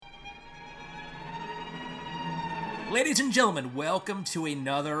Ladies and gentlemen, welcome to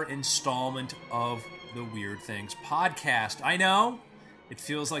another installment of the Weird Things podcast. I know, it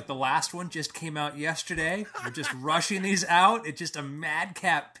feels like the last one just came out yesterday. We're just rushing these out at just a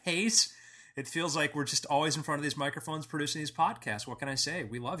madcap pace. It feels like we're just always in front of these microphones producing these podcasts. What can I say?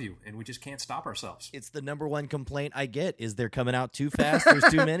 We love you, and we just can't stop ourselves. It's the number one complaint I get is they're coming out too fast. There's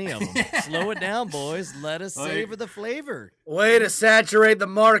too many of them. Slow it down, boys. Let us savor the flavor. Way to saturate the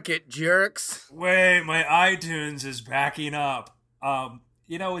market, jerks. Wait, my iTunes is backing up.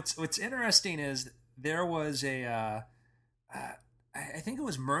 What's interesting is there was I think it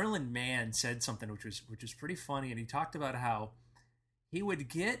was Merlin Mann said something which was pretty funny, and he talked about how he would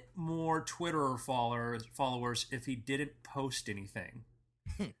get more Twitter followers if he didn't post anything.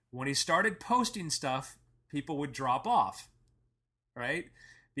 When he started posting stuff, people would drop off, right?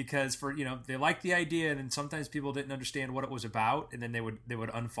 Because they liked the idea, and then sometimes people didn't understand what it was about, and then they would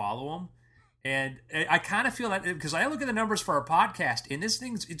unfollow him. And I kind of feel that because I look at the numbers for our podcast, and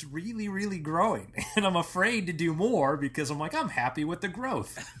it's really, really growing. And I'm afraid to do more because I'm happy with the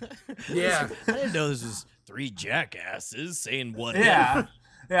growth. Yeah. I didn't know this was three jackasses saying what. Yeah.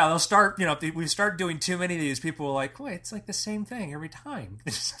 Yeah, they'll start, if we start doing too many of these, people are like, wait, it's like the same thing every time.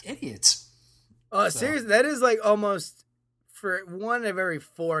 They're just idiots. Seriously, that is like almost for one of every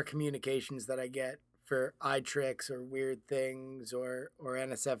 4 communications that I get for iTricks or Weird Things or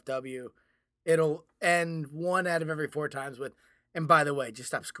NSFW. It'll end 1 out of every 4 times with, and by the way, just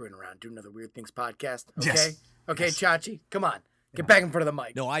stop screwing around. Do another Weird Things podcast. Okay? Yes. Okay, Yes. Chachi, come on. Get back in front of the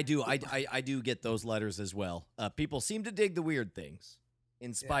mic. No, I do. I do get those letters as well. People seem to dig the weird things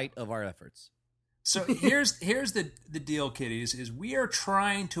in spite of our efforts. So here's the deal, kiddies, is we are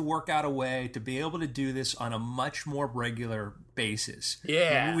trying to work out a way to be able to do this on a much more regular basis.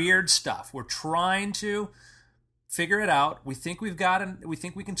 Yeah. Weird stuff. We're trying to figure it out. We think we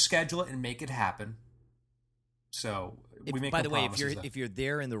can schedule it and make it happen. So we make by the way, promises, if you're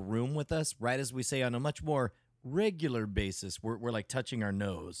there in the room with us, right as we say, on a much more regular basis, we're like touching our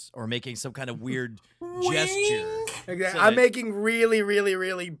nose or making some kind of weird gesture. Exactly. So I'm making really, really,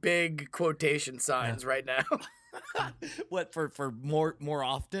 really big quotation signs right now. What for more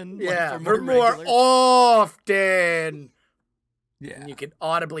often? Yeah, Like for more regular? often. yeah. And you can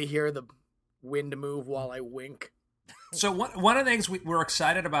audibly hear the wind move while I wink. So one of the things we're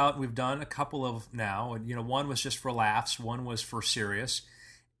excited about, we've done a couple of now, and one was just for laughs, one was for serious,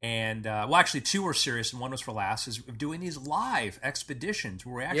 and actually 2 were serious and 1 was for laughs, is doing these live expeditions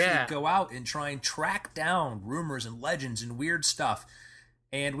where we actually go out and try and track down rumors and legends and weird stuff.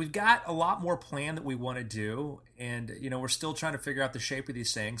 And we've got a lot more planned that we want to do, and we're still trying to figure out the shape of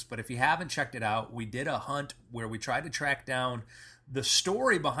these things. But if you haven't checked it out, we did a hunt where we tried to track down the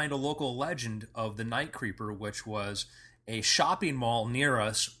story behind a local legend of the Night Creeper, which was a shopping mall near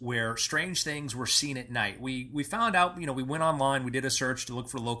us where strange things were seen at night. We found out, we went online, we did a search to look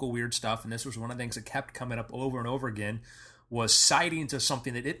for local weird stuff, and this was one of the things that kept coming up over and over again, was sightings of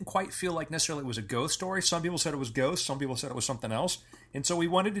something that didn't quite feel like necessarily it was a ghost story. Some people said it was ghosts, some people said it was something else. And so we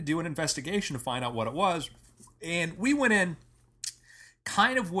wanted to do an investigation to find out what it was. And we went in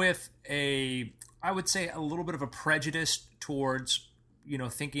kind of with I would say, a little bit of a prejudice towards,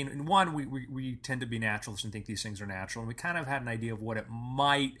 thinking, and one, we tend to be naturalists and think these things are natural, and we kind of had an idea of what it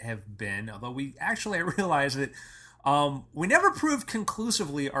might have been, although I realized that we never proved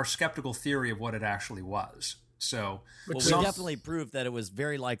conclusively our skeptical theory of what it actually was. So, we definitely proved that it was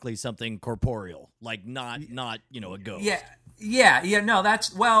very likely something corporeal, like not a ghost. No,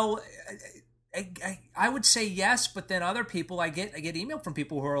 that's, well, I would say yes, but then other people, I get email from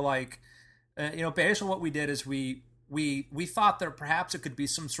people who are like, basically what we did is we thought that perhaps it could be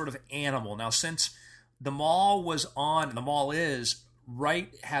some sort of animal. Now, since the mall was on, and the mall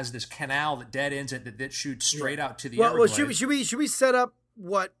has this canal that dead ends it that shoots straight out to the Everglades. Well, should we set up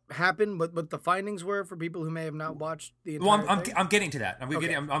what happened, what the findings were for people who may have not watched the entire thing? I'm getting to that.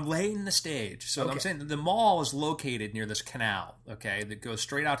 I'm laying the stage. So I'm saying the mall is located near this canal, okay, that goes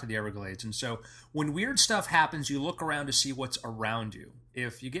straight out to the Everglades. And so when weird stuff happens, you look around to see what's around you.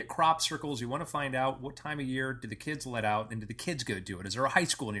 If you get crop circles, you want to find out what time of year do the kids let out, and do the kids go do it? Is there a high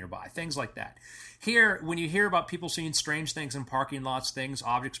school nearby? Things like that. Here, when you hear about people seeing strange things in parking lots,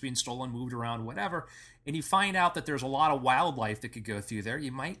 objects being stolen, moved around, whatever, and you find out that there's a lot of wildlife that could go through there,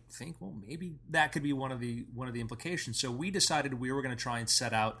 you might think, well, maybe that could be one of the implications. So we decided we were going to try and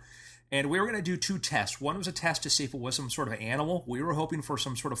set out, and we were going to do 2 tests. One was a test to see if it was some sort of animal. We were hoping for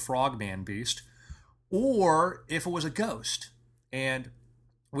some sort of frogman beast, or if it was a ghost. And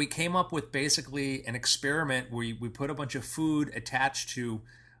we came up with basically an experiment where we put a bunch of food attached to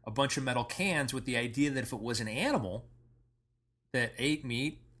a bunch of metal cans with the idea that if it was an animal that ate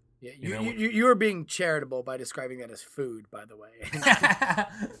meat, Yeah, you were being charitable by describing that as food, by the way.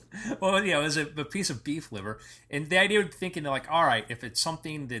 Well, yeah, it was a piece of beef liver, and the idea of thinking they're like, all right, if it's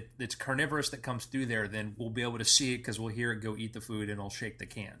something that's carnivorous that comes through there, then we'll be able to see it because we'll hear it go eat the food and it'll shake the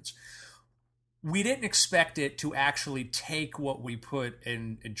cans. We didn't expect it to actually take what we put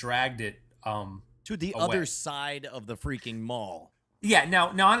and dragged it to the away. other side of the freaking mall. Yeah, now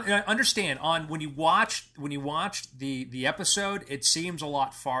understand when you watched the episode, it seems a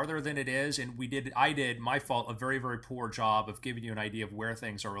lot farther than it is, and I did my fault, a very, very poor job of giving you an idea of where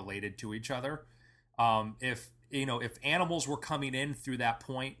things are related to each other. If animals were coming in through that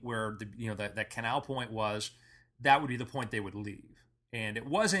point where that canal point was, that would be the point they would leave. And it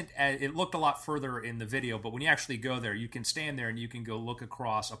wasn't. It looked a lot further in the video, but when you actually go there, you can stand there and you can go look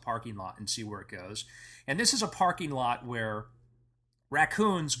across a parking lot and see where it goes. And this is a parking lot where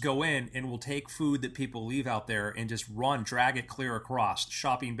raccoons go in and will take food that people leave out there and just drag it clear across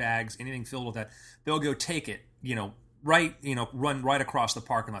shopping bags, anything filled with that. They'll go take it, run right across the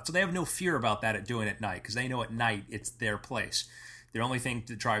parking lot. So they have no fear about that doing at night because they know at night it's their place. The only thing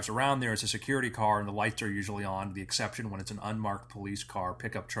that drives around there is a security car, and the lights are usually on, the exception when it's an unmarked police car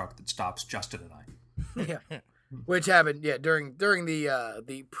pickup truck that stops just at night. Yeah. Which happened, during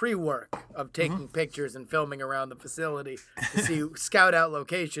the pre-work of taking pictures and filming around the facility to scout out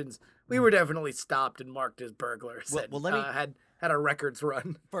locations. We were definitely stopped and marked as burglars. Had our records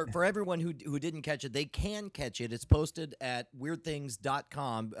run. For everyone who didn't catch it, they can catch it. It's posted at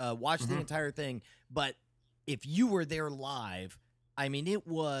weirdthings.com. Watch the entire thing. But if you were there live, I mean, it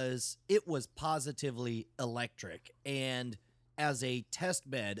was positively electric. And as a test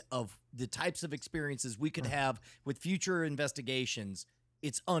bed of the types of experiences we could have with future investigations,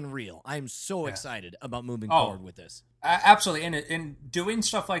 it's unreal. I'm so excited about moving forward with this. Absolutely. And doing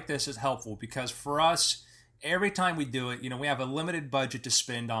stuff like this is helpful because for us, every time we do it, we have a limited budget to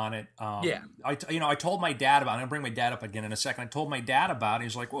spend on it. I told my dad about it. I'm going to bring my dad up again in a second. I told my dad about it.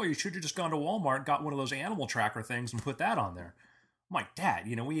 He's like, well, you should have just gone to Walmart and got one of those animal tracker things and put that on there. My dad,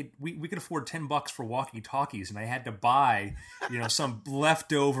 we could afford $10 for walkie-talkies, and I had to buy, some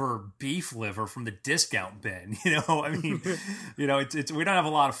leftover beef liver from the discount bin. I mean, it's we don't have a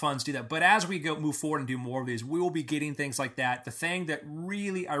lot of funds to do that. But as we move forward and do more of these, we will be getting things like that. The thing that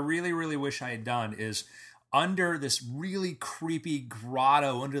I really wish I had done is under this really creepy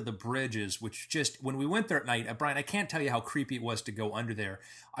grotto under the bridges, which just, when we went there at night, Brian, I can't tell you how creepy it was to go under there.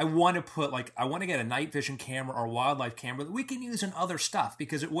 I want to get a night vision camera or wildlife camera that we can use in other stuff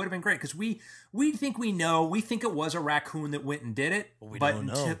because it would have been great because we think it was a raccoon that went and did it. But we don't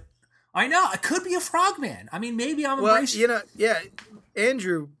know. I know. It could be a frogman. I mean, maybe I'm embracing.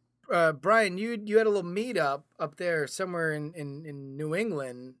 Andrew, Brian, you had a little meetup up there somewhere in New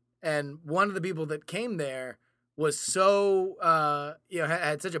England. And one of the people that came there was so,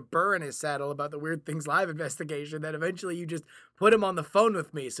 had such a burr in his saddle about the Weird Things Live investigation that eventually you just put him on the phone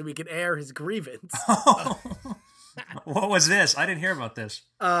with me so we could air his grievance. What was this? I didn't hear about this.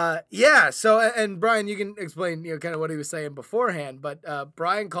 So, and Brian, you can explain, kind of what he was saying beforehand. But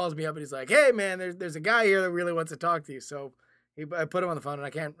Brian calls me up and he's like, hey, man, there's a guy here that really wants to talk to you. So I put him on the phone, and I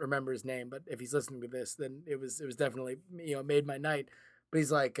can't remember his name. But if he's listening to this, then it was definitely, made my night. But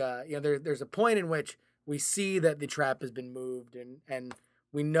he's like, there's a point in which we see that the trap has been moved, and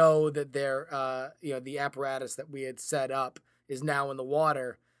we know that the apparatus that we had set up is now in the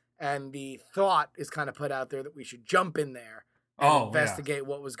water, and the thought is kind of put out there that we should jump in there and investigate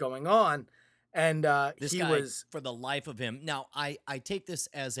what was going on. And this guy, for the life of him. Now, I take this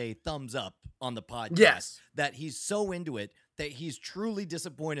as a thumbs up on the podcast. Yes. That he's so into it that he's truly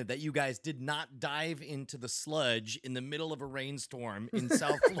disappointed that you guys did not dive into the sludge in the middle of a rainstorm in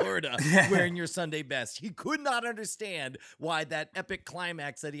South Florida wearing your Sunday best. He could not understand why that epic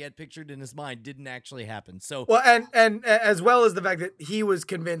climax that he had pictured in his mind didn't actually happen. So, well, and as well as the fact that he was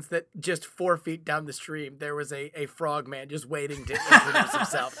convinced that just 4 feet down the stream there was a frogman just waiting to introduce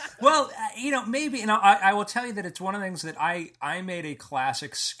himself. Well, maybe, I will tell you that it's one of the things that I made a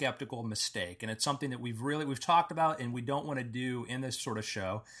classic skeptical mistake, and it's something that we've talked about and we don't want to do in this sort of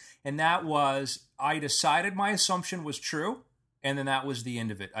show, and that was I decided my assumption was true, and then that was the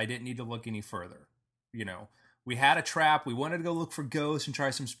end of it. I didn't need to look any further. We had a trap. We wanted to go look for ghosts and try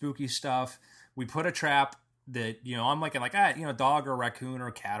some spooky stuff. We put a trap that, I'm like, a dog or a raccoon or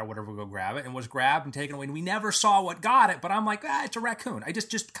a cat or whatever, we'll go grab it, and was grabbed and taken away. And we never saw what got it, but I'm like, it's a raccoon. I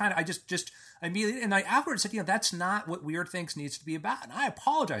just immediately, and I afterwards said, that's not what Weird Things needs to be about. And I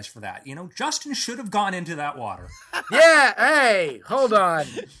apologize for that. Justin should have gone into that water. Yeah. Hey, hold on.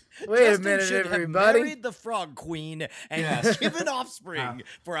 Wait Justin a minute, should everybody. have married the frog queen and given offspring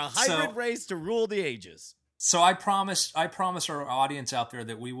for a hybrid race to rule the ages. So I promise our audience out there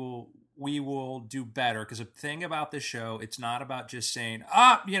that we will do better, because the thing about this show, it's not about just saying,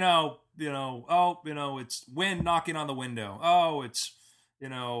 it's wind knocking on the window. Oh, it's,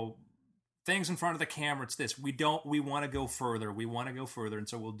 things in front of the camera. It's this. We want to go further. And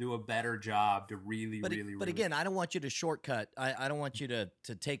so we'll do a better job to really. But again, I don't want you to shortcut. I don't want you to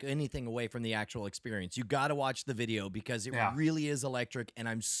take anything away from the actual experience. You got to watch the video, because it really is electric, and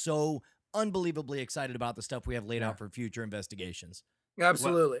I'm so unbelievably excited about the stuff we have laid out for future investigations.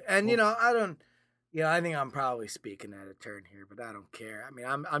 Absolutely. And I think I'm probably speaking out of turn here, but I don't care. I mean,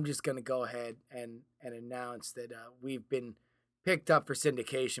 I'm just going to go ahead and announce that we've been picked up for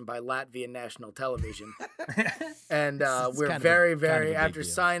syndication by Latvian national television. And we're very, very, after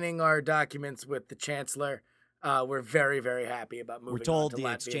signing our documents with the chancellor, we're very, very happy about moving on to We're told the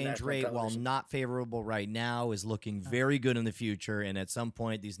Latvian exchange national rate, while television. not favorable right now, is looking very good in the future, and at some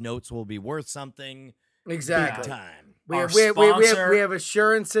point these notes will be worth something. Exactly. Big time. We have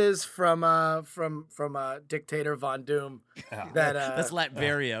assurances from dictator Von Doom that that's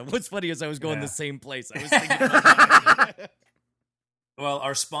Latveria. What's funny is I was going the same place. I was thinking about that. Well,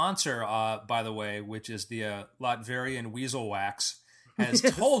 our sponsor, by the way, which is the Latverian Weasel Wax, has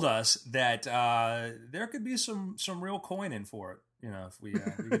told us that there could be some real coin in for it. If we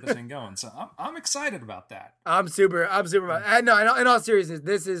get this thing going. So I'm excited about that. I'm super. No, in all seriousness,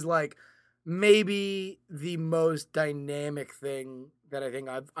 this is like maybe the most dynamic thing that I think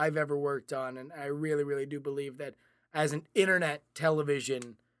I've ever worked on, and I really, really do believe that as an internet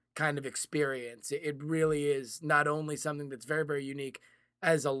television kind of experience, it really is not only something that's very, very unique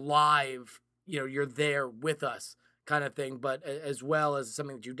as a live, you're there with us kind of thing, but as well as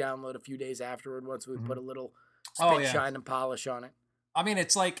something that you download a few days afterward once we put a little spit, shine, and polish on it. I mean,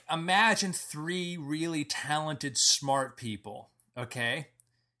 it's like, imagine 3 really talented, smart people, okay?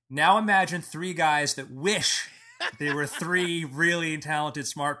 Now imagine 3 guys that wish they were 3 really talented,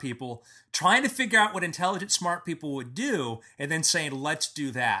 smart people trying to figure out what intelligent, smart people would do, and then saying, let's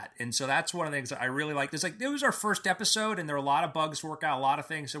do that. And so that's one of the things that I really like. It was our first episode, and there are a lot of bugs to work out, a lot of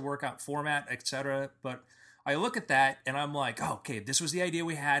things to work out, format, etc. But I look at that, and I'm like, oh, okay, this was the idea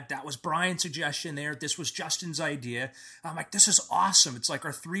we had. That was Brian's suggestion there. This was Justin's idea. I'm like, this is awesome. It's like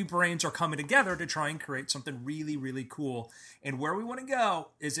our 3 brains are coming together to try and create something really, really cool. And where we want to go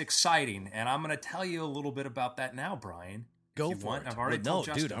is exciting. And I'm going to tell you a little bit about that now, Brian. Go for it. I've already told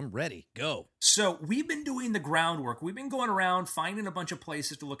Justin. Dude, I'm ready. Go. So we've been doing the groundwork. We've been going around finding a bunch of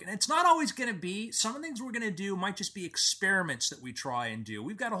places to look. And it's not always going to be, some of the things we're going to do might just be experiments that we try and do.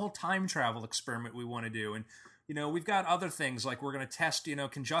 We've got a whole time travel experiment we want to do. And, we've got other things like we're going to test,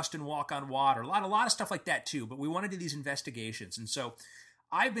 can Justin walk on water? A lot of stuff like that too. But we want to do these investigations. And so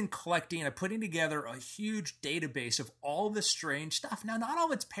I've been collecting and putting together a huge database of all this strange stuff. Now, not all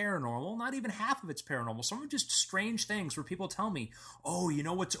of it's paranormal, not even half of it's paranormal. Some of just strange things where people tell me, oh,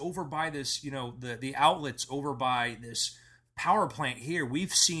 what's over by this, the outlets over by this power plant here.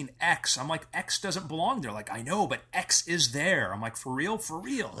 We've seen X. I'm like, X doesn't belong there. Like, I know, but X is there. I'm like, for real?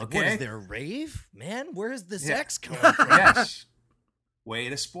 Okay. What, is there a rave? Man, where is this X coming from? Yes. Way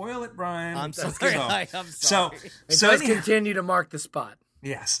to spoil it, Brian. I'm sorry. I'm sorry. It does continue to mark the spot.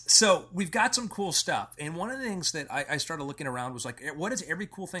 Yes. So we've got some cool stuff. And one of the things that I started looking around was like, what is every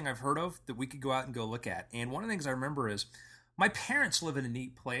cool thing I've heard of that we could go out and go look at? And one of the things I remember is my parents live in a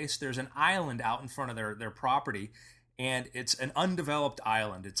neat place. There's an island out in front of their property, and it's an undeveloped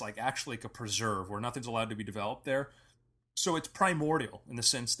island. It's like actually like a preserve where nothing's allowed to be developed there. So it's primordial in the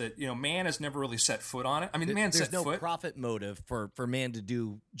sense that, man has never really set foot on it. I mean, there's no profit motive for man to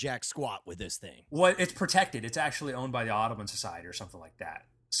do jack squat with this thing. Well, it's protected. It's actually owned by the Audubon Society or something like that.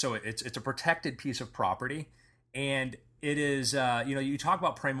 So it's a protected piece of property. And it is, you talk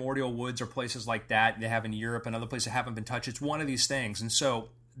about primordial woods or places like that they have in Europe and other places that haven't been touched. It's one of these things. And so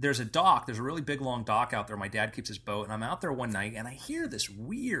there's a dock. There's a really big, long dock out there. My dad keeps his boat. And I'm out there one night, and I hear this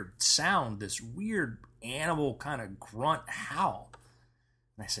weird sound, this weird animal kind of grunt howl.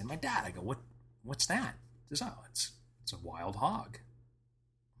 And I say, my dad, I go, what's that? He says, oh, it's a wild hog.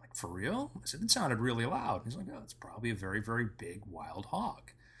 I'm like, for real? I said, it sounded really loud. He's like, oh, it's probably a very, very big wild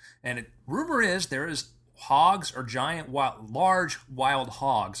hog. And rumor is there is hogs or large wild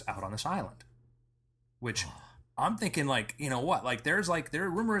hogs out on this island, which I'm thinking like, what? Like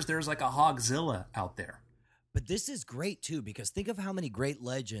rumor is there's like a Hogzilla out there. But this is great too, because think of how many great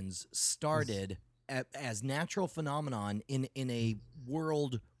legends started as natural phenomenon in a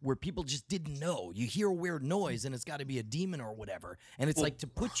world where people just didn't know. You hear a weird noise and it's got to be a demon or whatever. And it's like to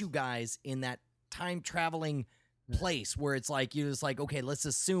put you guys in that time traveling place where it's like, you're just like, okay, let's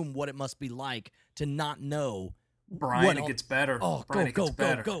assume what it must be like to not know Brian, it gets better. Oh, Brian, it gets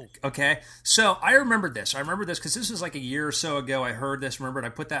better. Go. Okay, so I remembered this. Because this was like a year or so ago. I heard this, remembered. I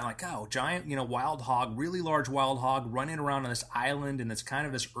put that, like, oh, giant, wild hog, really large wild hog running around on this island, and it's kind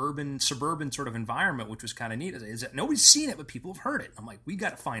of this urban, suburban sort of environment, which was kind of neat. Is that nobody's seen it, but people have heard it. I'm like, we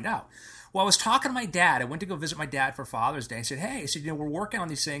got to find out. Well, I was talking to my dad. I went to go visit my dad for Father's Day. I said, hey, we're working on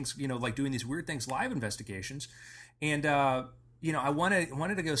these things, like doing these weird things, live investigations, and I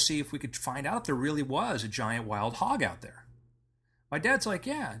wanted to go see if we could find out if there really was a giant wild hog out there. My dad's like,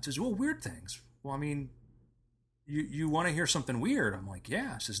 yeah. He says, well, weird things. Well, I mean, you want to hear something weird? I'm like,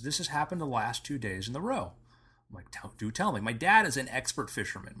 yeah. He says, this has happened the last 2 days in a row. I'm like, do tell me. My dad is an expert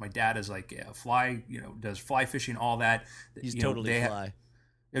fisherman. My dad is like, does fly fishing, all that. He's totally fly.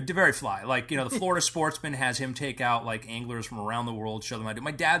 Very fly. Like, the Florida Sportsman has him take out, like, anglers from around the world, show them how to do.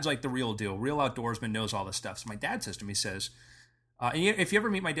 My dad's like the real deal. Real outdoorsman, knows all this stuff. So my dad says to me, and if you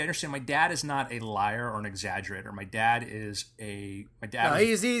ever meet my dad, understand my dad is not a liar or an exaggerator. My dad is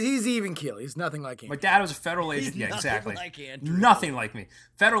he's even keel. He's nothing like Andrew. My dad was a federal agent. Yeah, exactly. Like Andrew. Nothing like me.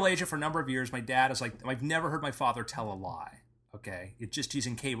 Federal agent for a number of years. My dad is like, I've never heard my father tell a lie. Okay, he's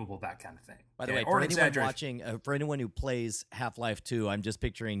incapable of that kind of thing. By the way, for anyone watching, for anyone who plays Half-Life 2, I'm just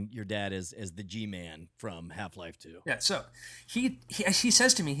picturing your dad as the G-Man from Half-Life 2. Yeah, so he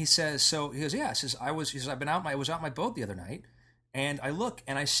says to me, he goes, I was out on my boat the other night. And I look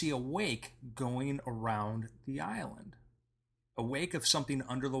and I see a wake going around the island, a wake of something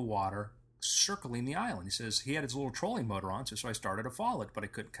under the water circling the island. He says he had his little trolling motor on, so I started to follow it, but I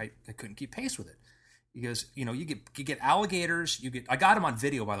couldn't keep pace with it. He goes, you get alligators. I got him on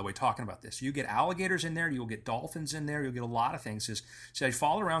video, by the way, talking about this. You get alligators in there. You'll get dolphins in there. You'll get a lot of things. So I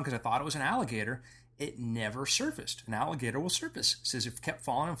followed around because I thought it was an alligator. It never surfaced. An alligator will surface. He says it kept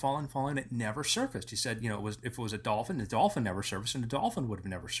falling and falling and falling. It never surfaced. He said, if it was a dolphin, the dolphin never surfaced, and the dolphin would have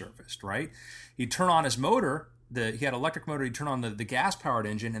never surfaced, right? He'd turn on his motor. He had an electric motor. He'd turn on the gas-powered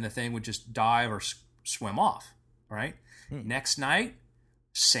engine, and the thing would just dive or swim off, right? Next night,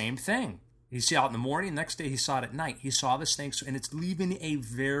 same thing. He saw it in the morning. Next day, he saw it at night. He saw this thing, and it's leaving a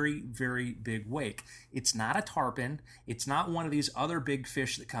very, very big wake. It's not a tarpon. It's not one of these other big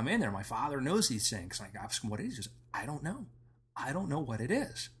fish that come in there. My father knows these things. I ask him what it is. He says, I don't know. I don't know what it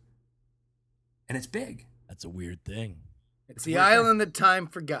is. And it's big. That's a weird thing. It's the island that time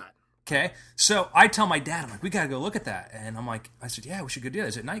forgot. Okay, so I tell my dad, I'm like, we got to go look at that. And I said, yeah, we should go do it.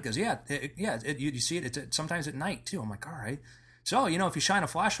 Is it night? He goes, yeah, you see it. It's sometimes at night, too. I'm like, all right. So, if you shine a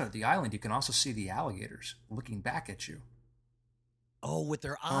flashlight at the island, you can also see the alligators looking back at you. Oh, with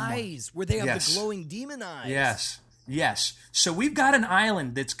their eyes, where they have the glowing demon eyes. Yes. So we've got an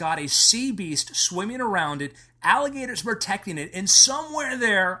island that's got a sea beast swimming around it, alligators protecting it, and somewhere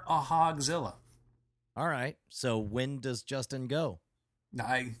there, a Hogzilla. All right. So when does Justin go?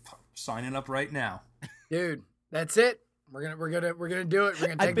 I'm signing up right now. Dude, that's it. We're gonna do it. We're gonna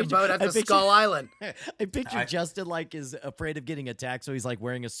take the boat out to Skull Island. I picture Justin is afraid of getting attacked, so he's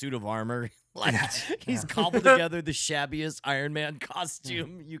wearing a suit of armor. He's cobbled together the shabbiest Iron Man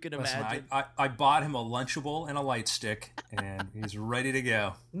costume you can imagine. I bought him a Lunchable and a light stick, and he's ready to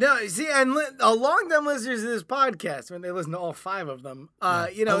go. No, see, and long-time listeners of this podcast, when they listen to all 5 of them, a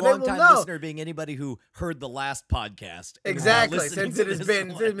long-time listener being anybody who heard the last podcast. Exactly, since it's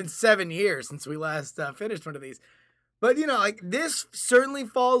been 7 years since we last finished one of these. But, this certainly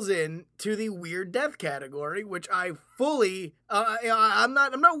falls into the weird death category, which I fully, I'm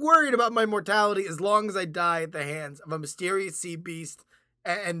not worried about my mortality as long as I die at the hands of a mysterious sea beast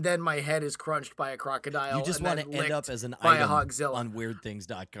and then my head is crunched by a crocodile. You just want to end up as an item on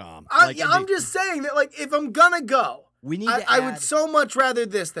weirdthings.com. I'm just saying that, if I'm going to go, I would so much rather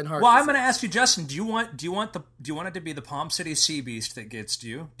this than Heart. Well, I'm going to ask you, Justin. Do you want it to be the Palm City sea beast that gets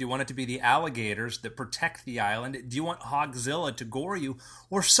you? Do you want it to be the alligators that protect the island? Do you want Hogzilla to gore you,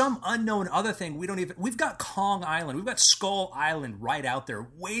 or some unknown other thing We've got Kong Island. We've got Skull Island right out there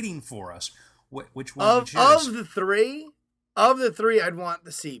waiting for us. Which one would you choose? Of the three, I'd want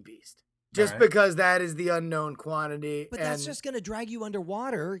the sea beast. Just because that is the unknown quantity. But that's just going to drag you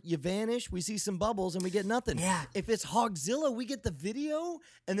underwater. You vanish, we see some bubbles, and we get nothing. Yeah. If it's Hogzilla, we get the video,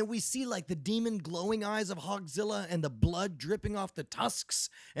 and then we see the demon glowing eyes of Hogzilla and the blood dripping off the tusks,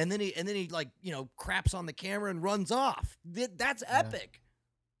 and then he craps on the camera and runs off. That's epic.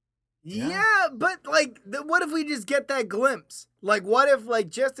 Yeah, but what if we just get that glimpse? What if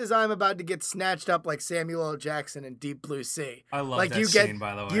just as I'm about to get snatched up like Samuel L. Jackson in Deep Blue Sea? I love that scene,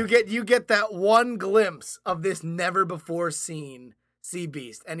 by the way. You get that one glimpse of this never before seen sea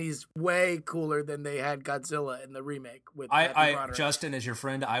beast, and he's way cooler than they had Godzilla in the remake with Justin, as your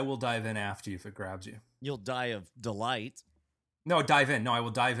friend, I will dive in after you if it grabs you. You'll die of delight. No, dive in. No, I will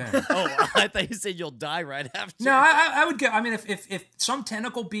dive in. Oh, I thought you said you'll die right after. No, I would get. I mean, if some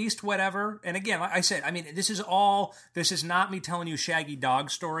tentacle beast, whatever. And again, like I said, I mean, this is not me telling you Shaggy Dog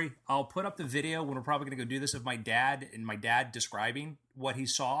story. I'll put up the video when we're probably going to go do this of my dad describing what he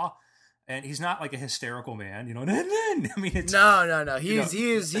saw. And he's not like a hysterical man, you know. I mean, it's no. He is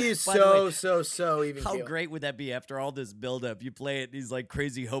so even. How great would that be after all this buildup? You play it, and he's like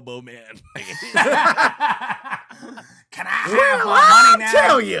crazy hobo man. Can I have my money now? I'll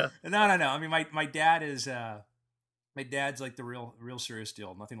tell you. No. I mean, my dad is my dad's like the real serious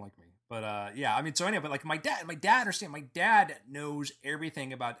deal. Nothing like me. But yeah, I mean, so anyway, but like my dad knows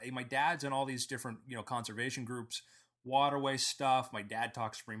everything about. My dad's in all these different conservation groups. Waterway stuff. My dad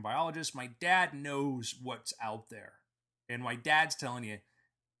talks to marine biologists. My dad knows what's out there, and my dad's telling you,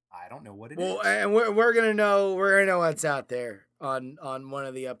 I don't know what it is. Well, and we're gonna know what's out there on one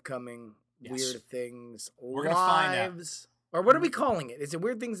of the upcoming Weird Things. We're gonna find out. Or what are we calling it? Is it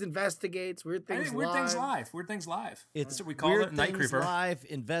Weird Things Investigates? Weird Things Live? Weird Things Live. Weird Things Live. It's what we call Weird it. Night Things Creeper Live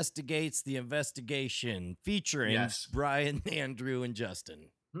investigates the investigation, featuring Brian, Andrew, and Justin,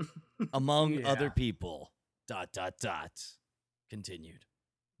 among other people. ... Continued.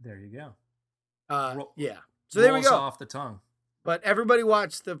 There you go. Yeah. So there we go. Off the tongue. But everybody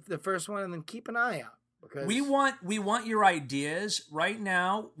watch the first one and then keep an eye out because we want your ideas right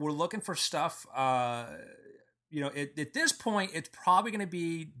now. We're looking for stuff. At this point, it's probably going to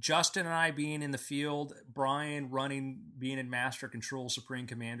be Justin and I being in the field, Brian being in master control, supreme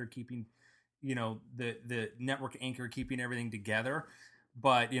commander, keeping, the network anchor, keeping everything together.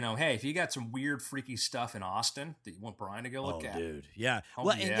 But, hey, if you got some weird, freaky stuff in Austin that you want Brian to go look at. Dude. Yeah.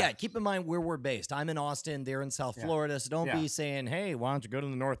 And keep in mind where we're based. I'm in Austin. They're in South Florida. So don't be saying, hey, why don't you go to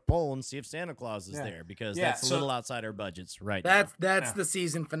the North Pole and see if Santa Claus is there? Because that's a little outside our budgets right now. That's the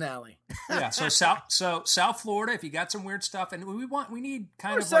season finale. Yeah. So South Florida, if you got some weird stuff, and we need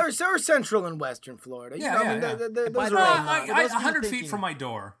kind of so Central and Western Florida. Those are 100 feet from my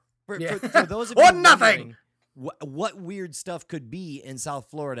door. For those of you nothing. What weird stuff could be in South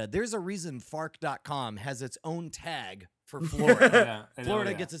Florida? There's a reason Fark.com has its own tag for Florida.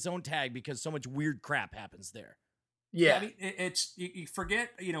 Florida gets its own tag because so much weird crap happens there. Yeah. I mean, it's you forget,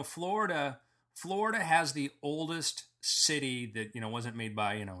 Florida has the oldest city that, wasn't made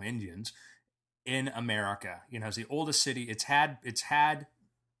by, Indians in America. It's the oldest city. It's had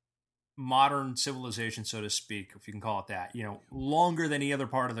modern civilization, so to speak, if you can call it that, longer than any other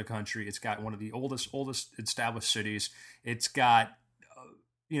part of the country. It's got one of the oldest established cities. It's got,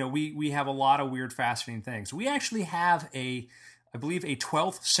 we have a lot of weird, fascinating things. We actually have I believe a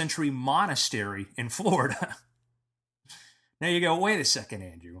 12th century monastery in Florida. Now you go, wait a second,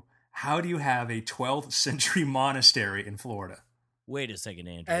 Andrew. How do you have a 12th century monastery in Florida? Wait a second,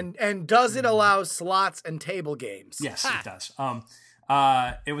 Andrew. And does it allow slots and table games? Yes, it does.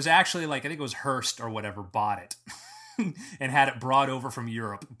 It was actually I think it was Hearst or whatever bought it and had it brought over from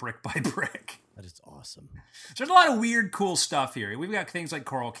Europe brick by brick. That is awesome. So there's a lot of weird, cool stuff here. We've got things like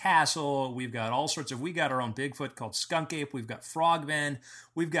Coral Castle. We've got all sorts of, we got our own Bigfoot called Skunk Ape. We've got Frogmen.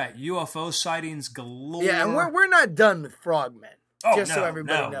 We've got UFO sightings galore. Yeah, and we're not done with Frogmen. So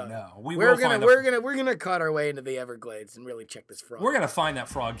everybody knows. No. We're gonna cut our way into the Everglades and really check this frog. We're gonna find that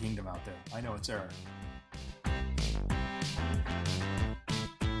frog kingdom out there. I know it's there.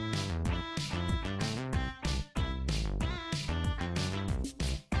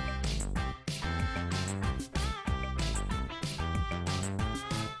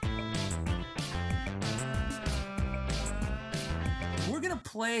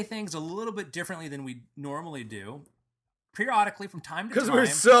 Play things a little bit differently than we normally do. Periodically, from time to time. Because we're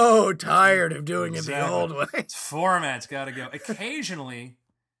so tired of doing it the old way. Format's got to go. Occasionally,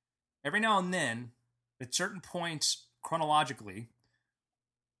 every now and then, at certain points chronologically,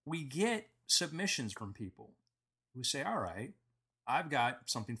 we get submissions from people who say, all right, I've got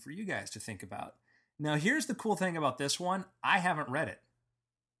something for you guys to think about. Now, here's the cool thing about this one. I haven't read it.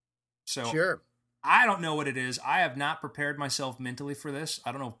 So sure. I don't know what it is. I have not prepared myself mentally for this.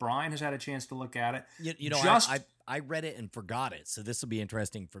 I don't know if Brian has had a chance to look at it. I read it and forgot it, so this will be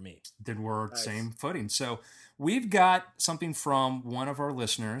interesting for me. Then we're same footing. So we've got something from one of our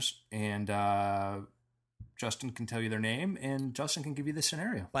listeners, and Justin can tell you their name, and Justin can give you the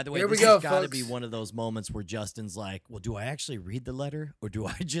scenario. By the way, this has got to be one of those moments where Justin's like, well, do I actually read the letter, or do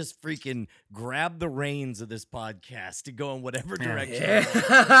I just freaking grab the reins of this podcast to go in whatever direction?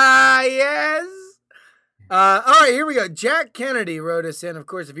 Yes. All right, here we go. Jack Kennedy wrote us in. Of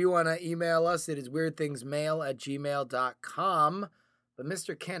course, if you want to email us, it is weirdthingsmail@gmail.com. But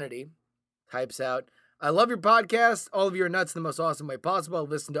Mr. Kennedy types out, I love your podcast. All of you are nuts in the most awesome way possible. I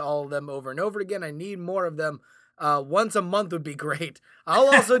listen to all of them over and over again. I need more of them. Once a month would be great.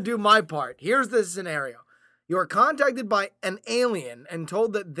 I'll also do my part. Here's the scenario. You are contacted by an alien and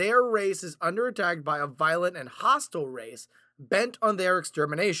told that their race is under attack by a violent and hostile race bent on their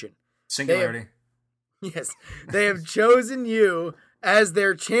extermination. Singularity. Yes. They have chosen you as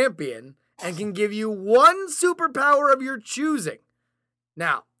their champion and can give you one superpower of your choosing.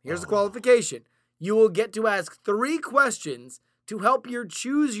 Now, here's the qualification. You will get to ask 3 questions to help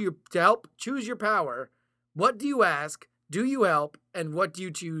choose your power. What do you ask? Do you help? And what do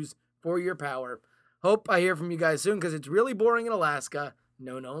you choose for your power? Hope I hear from you guys soon because it's really boring in Alaska,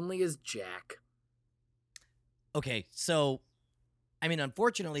 known only as Jack. Okay, so I mean,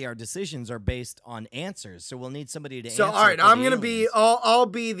 unfortunately, our decisions are based on answers, so we'll need somebody to answer. So, all right, I'm gonna be. I'll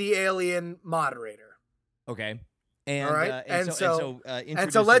be the alien moderator. Okay. And, all right,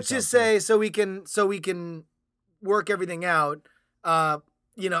 so let's just say so we can work everything out. I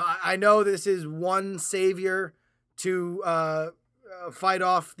know this is one savior to fight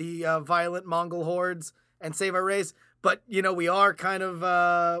off the violent Mongol hordes and save our race, but we are kind of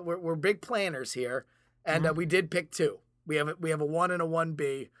we're big planners here, and we did pick 2. We have a 1 and a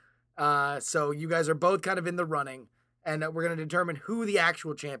 1B, so you guys are both kind of in the running. And we're going to determine who the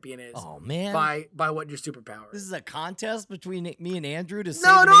actual champion is. Oh, man. By what your superpower is. This is a contest between me and Andrew to save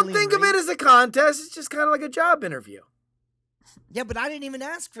No, an don't alien think of race? it as a contest. It's just kind of like a job interview. Yeah, but I didn't even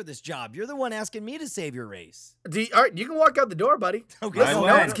ask for this job. You're the one asking me to save your race. All right, you can walk out the door, buddy. Okay. Listen,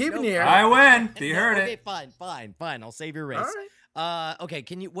 no one's keeping you here. I win. You heard it. Okay, fine. I'll save your race. All right. Okay,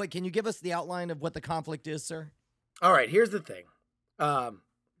 can you give us the outline of what the conflict is, sir? All right, here's the thing.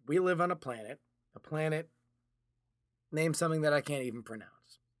 We live on a planet. Name something that I can't even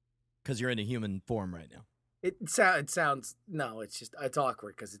pronounce. Because you're in a human form right now. It sounds no. It's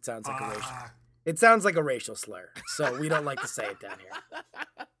awkward because it sounds like a racial. It sounds like a racial slur, so we don't like to say it down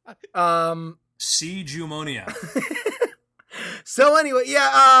here. Siege pneumonia. So anyway,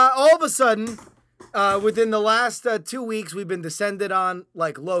 yeah. All of a sudden, within the last 2 weeks, we've been descended on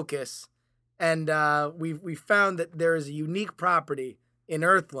like locusts, and we found that there is a unique property in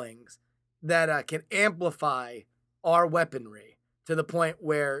Earthlings that can amplify our weaponry to the point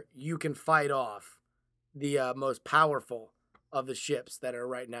where you can fight off the most powerful of the ships that are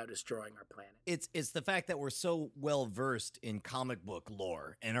right now destroying our planet. It's the fact that we're so well versed in comic book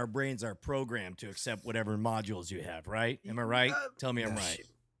lore and our brains are programmed to accept whatever modules you have, right? Am I right? Tell me I'm right.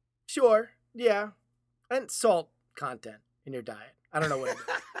 Sure, yeah. And salt content in your diet. I don't know what it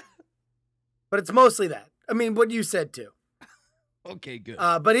is. But it's mostly that. I mean, what you said too. Okay, good.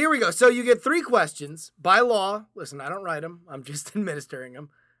 But here we go. So you get 3 questions by law. Listen, I don't write them. I'm just administering them.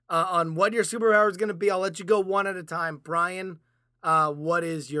 On what your superpower is going to be. I'll let you go one at a time. Brian, what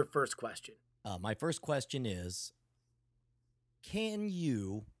is your first question? My first question is, can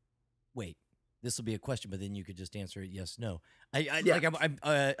you wait? This will be a question, but then you could just answer it yes, no.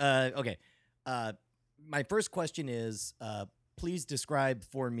 Okay. My first question is, please describe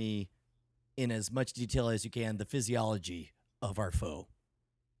for me in as much detail as you can the physiology of our foe.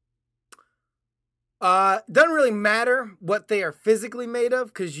 Doesn't really matter what they are physically made of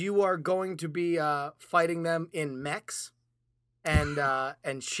because you are going to be fighting them in mechs and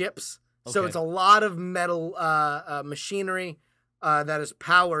ships. Okay. So it's a lot of metal machinery that is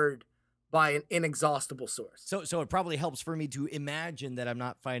powered by an inexhaustible source. So it probably helps for me to imagine that I'm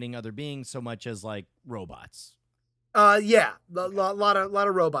not fighting other beings so much as like robots. Yeah, a lot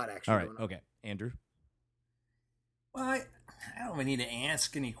of robot action. All right, okay, Andrew. Well, I don't really need to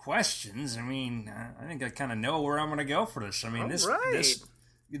ask any questions. I mean, I think I kind of know where I'm going to go for this. I mean,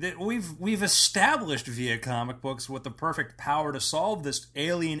 we've established via comic books what the perfect power to solve this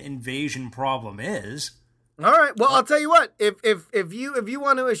alien invasion problem is. All right. Well, I'll tell you what. If you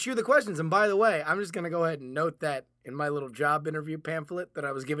want to issue the questions, and by the way, I'm just going to go ahead and note that in my little job interview pamphlet that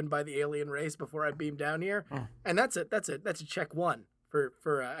I was given by the alien race before I beamed down here, and that's a check 1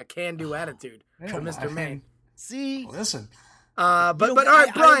 for a can-do attitude from Mr. Maine. See, listen. But all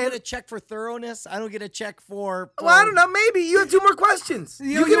right, Brian. I don't get a check for thoroughness. I don't get a check for. Well, I don't know. Maybe you have 2 more questions.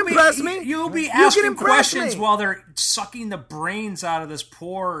 You can impress me. You'll be asking questions while they're sucking the brains out of this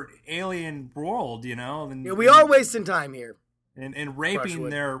poor alien world. You know. And, we are wasting time here. And raping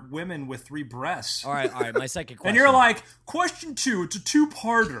their women with 3 breasts. All right. My second question. And you're like, question 2. It's a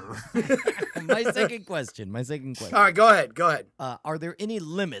 2-parter. My second question. All right, go ahead. Are there any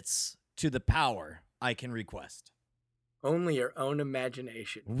limits to the power I can request? Only your own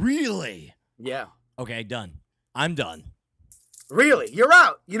imagination. Really? Yeah. Okay, done. I'm done. Really? You're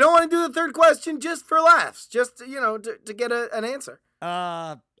out. You don't want to do the third question just for laughs, just to get an answer.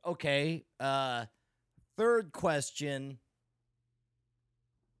 Okay. Third question.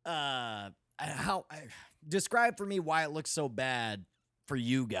 describe for me why it looks so bad for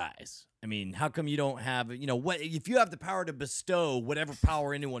you guys. I mean, how come you don't have, what if you have the power to bestow whatever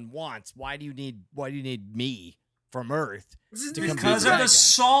power anyone wants? Why do you need me from Earth? Because of the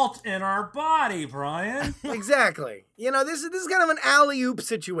salt in our body, Brian. Exactly. This is kind of an alley-oop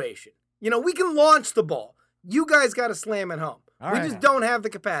situation. We can launch the ball. You guys got to slam it home. We just don't have the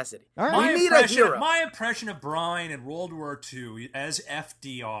capacity. All right. We need a hero. My impression of Brian in World War II as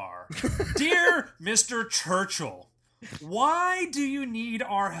FDR. Dear Mr. Churchill, why do you need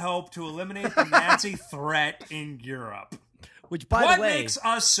our help to eliminate the Nazi threat in Europe? Which, by the way, what makes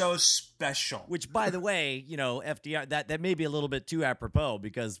us so special? Which, by the way, FDR, that may be a little bit too apropos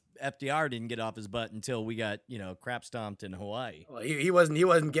because FDR didn't get off his butt until we got, crap stomped in Hawaii. Well, he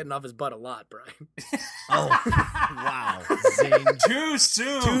wasn't getting off his butt a lot, Brian. Oh, wow. Zing. Too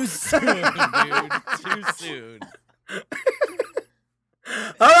soon. Too soon, dude. Too soon.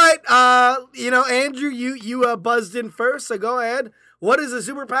 All right, Andrew, you buzzed in first, so go ahead. What is a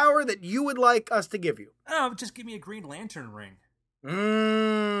superpower that you would like us to give you? Oh, just give me a Green Lantern ring.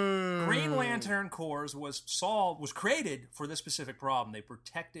 Green Lantern Corps was created for this specific problem. They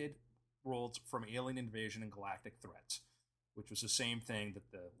protected worlds from alien invasion and galactic threats, which was the same thing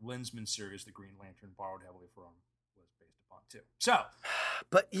that the Lensman series, the Green Lantern borrowed heavily from, was based upon too. So,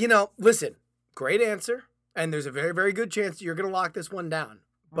 but listen, great answer. And there's a very, very good chance that you're going to lock this one down.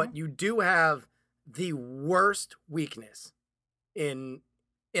 Mm-hmm. But you do have the worst weakness in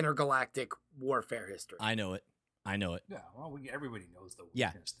intergalactic warfare history. I know it. Yeah, well, everybody knows the weakness.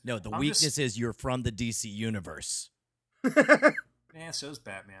 Yeah, no, the weakness is you're from the DC universe. Yeah, so's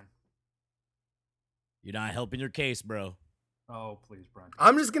Batman. You're not helping your case, bro. Oh, please, Brian.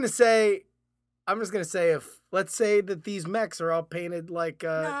 I'm just gonna say, let's say that these mechs are all painted like,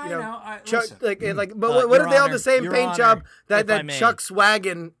 Chuck, but what if they all have the same paint job that Chuck's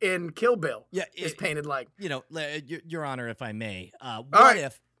wagon in Kill Bill is painted like? Your Honor, if I may,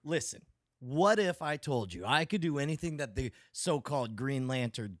 what if I told you I could do anything that the so-called Green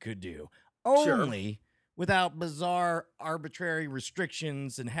Lantern could do, only without bizarre, arbitrary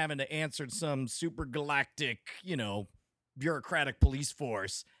restrictions and having to answer some super galactic, bureaucratic police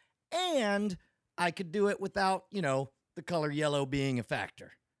force, and I could do it without, the color yellow being a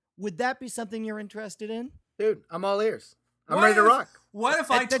factor. Would that be something you're interested in? Dude, I'm all ears. I'm ready to rock. What if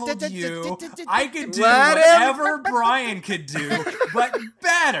I told you I could do whatever Brian could do, but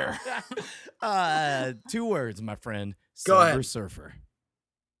better? 2 words, my friend. Go ahead. Silver Surfer.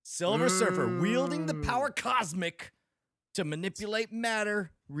 Silver Surfer, wielding the power cosmic to manipulate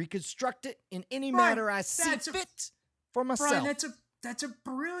matter, reconstruct it in any matter I see fit for myself. Brian, that's a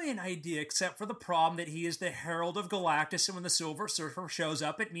brilliant idea, except for the problem that he is the Herald of Galactus, and when the Silver Surfer shows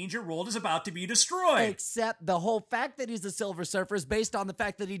up, it means your world is about to be destroyed. Except the whole fact that he's the Silver Surfer is based on the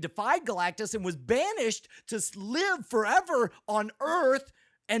fact that he defied Galactus and was banished to live forever on Earth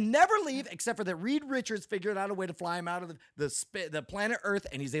and never leave, except for that Reed Richards figured out a way to fly him out of the planet Earth,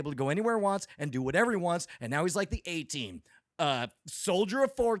 and he's able to go anywhere he wants and do whatever he wants, and now he's like the A-Team. Soldier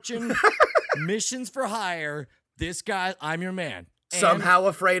of Fortune, missions for hire. This guy, I'm your man. Somehow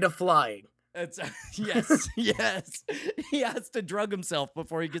afraid of flying. Yes. He has to drug himself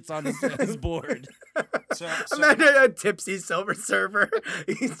before he gets on his board. Imagine a tipsy Silver Surfer.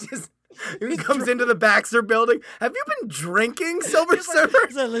 He comes into the Baxter building. Have you been drinking, Silver Surfer?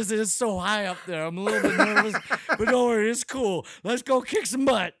 He's like, listen, it's so high up there. I'm a little bit nervous, but don't worry, it's cool. Let's go kick some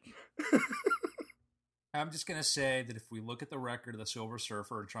butt. I'm just going to say that if we look at the record of the Silver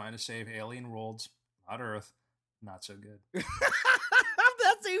Surfer trying to save alien worlds, not Earth, not so good.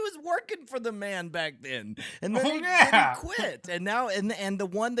 He was working for the man back then, and then he quit. And now, and the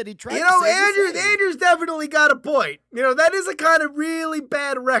one that he tried. Andrew's definitely got a point. That is a kind of really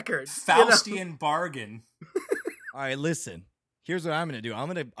bad record. Faustian bargain. All right, listen. Here's what I'm gonna do.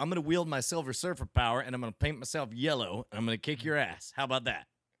 I'm gonna wield my Silver Surfer power, and I'm gonna paint myself yellow, and I'm gonna kick your ass. How about that?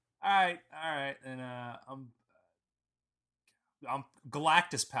 All right. And I'm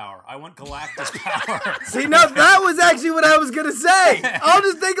Galactus power. I want Galactus power. See, no, that was actually what I was gonna say. I'll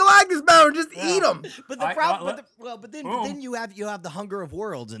just take Galactus power and just eat them. But the problem, but then you have the hunger of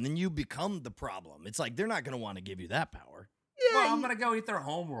worlds, and then you become the problem. It's like they're not gonna want to give you that power. Yeah, well, I'm gonna go eat their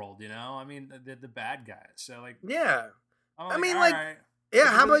homeworld. I mean, the bad guys. So yeah. All right. Yeah,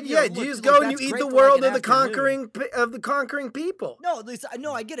 how about you just go and you eat the world of the conquering people? No,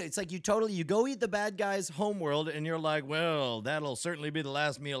 I get it. It's like you go eat the bad guy's homeworld, and you're like, well, that'll certainly be the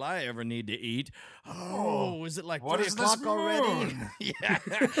last meal I ever need to eat. Oh, is it like 3 o'clock already? Yeah,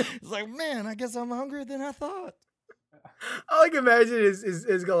 it's like, man, I guess I'm hungrier than I thought. All I can imagine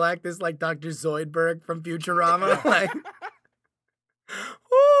is Galactus like Dr. Zoidberg from Futurama, like,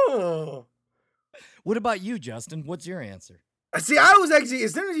 oh. What about you, Justin? What's your answer? See, I was actually,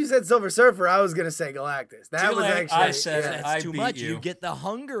 as soon as you said Silver Surfer, I was going to say Galactus. That Too was late. actually. I said it. That's I too beat much. you. You get the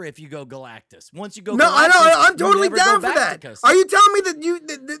hunger if you go Galactus. Once you go No, Galactus, I know. I'm you totally never down go for back that. to Cus- Are you telling me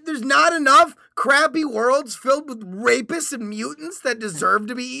that there's not enough crappy worlds filled with rapists and mutants that deserve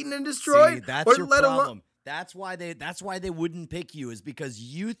to be eaten and destroyed? See, that's Or your let alone- problem. That's why they wouldn't pick you, is because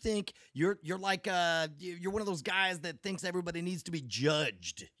you think you're like you're one of those guys that thinks everybody needs to be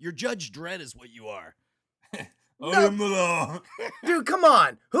judged. You're Judge Dredd is what you are. Dude, come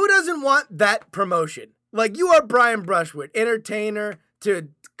on. Who doesn't want that promotion? Like, you are Brian Brushwood, entertainer to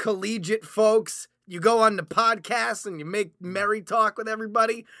collegiate folks. You go on the podcast and you make merry talk with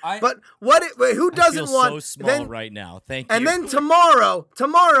everybody. But who doesn't I feel want so small right now. Thank you. And then tomorrow,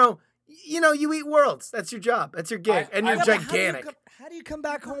 you eat worlds. That's your job. That's your gig. And you're gigantic. How do you come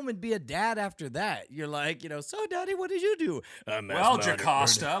back home and be a dad after that? You're like, so daddy, what did you do? Well,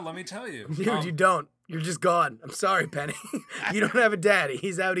 Jocasta, let me tell you. Dude, you don't. You're just gone. I'm sorry, Penny. You don't have a daddy.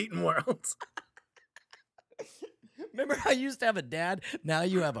 He's out eating worlds. Remember how you used to have a dad? Now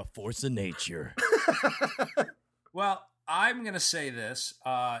you have a force of nature. Well, I'm going to say this.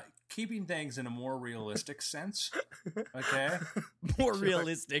 Keeping things in a more realistic sense, okay? More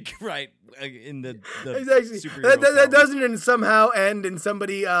realistic, right? In the exactly. superhero That doesn't somehow end in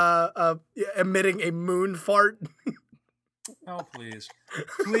somebody emitting a moon fart. Oh, please.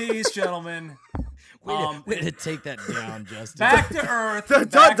 Please, gentlemen. Way to take that down, Justin. Back to Earth.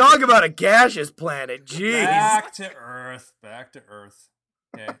 Talk about a gaseous planet. Jeez. Back to Earth.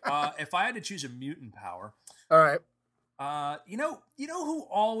 Okay. If I had to choose a mutant power. All right. You know who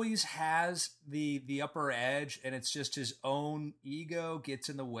always has the upper edge, and it's just his own ego gets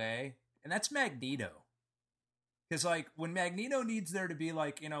in the way, and that's Magneto. Because when Magneto needs there to be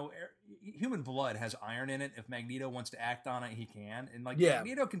human blood has iron in it. If Magneto wants to act on it, he can, and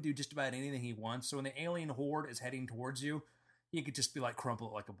Magneto can do just about anything he wants. So when the alien horde is heading towards you, he could just be crumple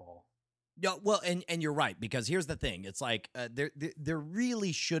it like a ball. Yeah, well, and you're right, because here's the thing. It's there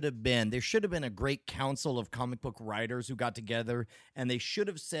really should have been a great council of comic book writers who got together, and they should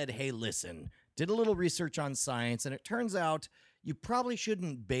have said, hey, listen, did a little research on science, and it turns out you probably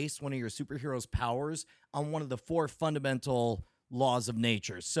shouldn't base one of your superheroes' powers on one of the 4 fundamental laws of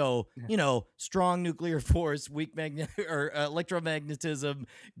nature. So, strong nuclear force, weak electromagnetism,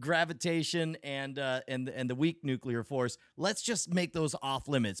 gravitation, and the weak nuclear force. Let's just make those off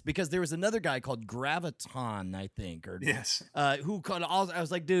limits, because there was another guy called Graviton, I think, yes, who called all. I was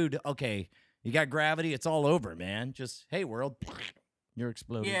like, dude, okay, you got gravity, it's all over, man. Just hey, world. You're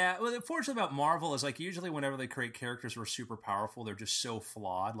exploding. Yeah, well, the fortunate about Marvel is usually whenever they create characters who are super powerful, they're just so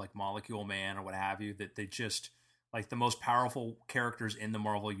flawed, like Molecule Man or what have you, that they just the most powerful characters in the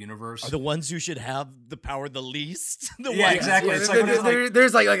Marvel universe are the ones who should have the power the least. Exactly. Yeah,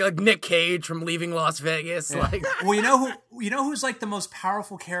 there's like Nick Cage from Leaving Las Vegas. Yeah. Well, you know who's the most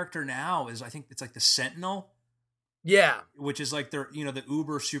powerful character now is I think it's the Sentinel. Yeah, which is their the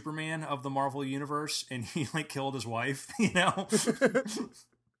Uber Superman of the Marvel universe, and he killed his wife.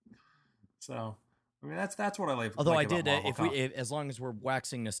 So I mean that's what I like. Although I did, as long as we're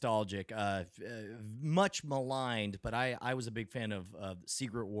waxing nostalgic, much maligned, but I was a big fan of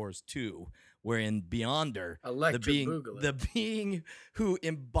Secret Wars 2, wherein Beyonder, the being who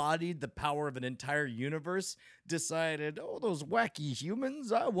embodied the power of an entire universe, decided, those wacky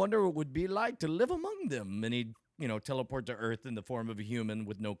humans, I wonder what it would be like to live among them, and he'd teleport to Earth in the form of a human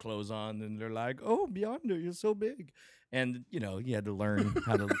with no clothes on, and they're like, "Oh, Beyonder, you're so big," and you had to learn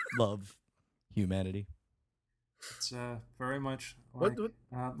how to love humanity. It's very much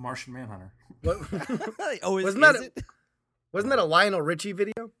Martian Manhunter. What? Wasn't that a Lionel Richie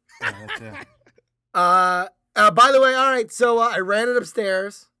video? Yeah, that's it. By the way, all right. So I ran it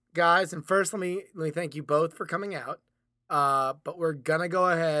upstairs, guys, and first let me thank you both for coming out. But we're gonna go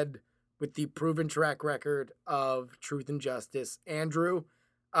ahead with the proven track record of truth and justice. Andrew,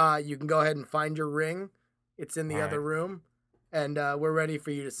 you can go ahead and find your ring. It's in the other room. And we're ready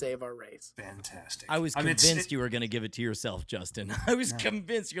for you to save our race. Fantastic. I was convinced you were going to give it to yourself, Justin. I was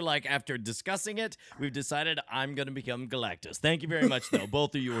convinced you're after discussing it, we've decided I'm going to become Galactus. Thank you very much, though.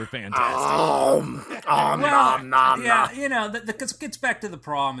 Both of you were fantastic. That gets back to the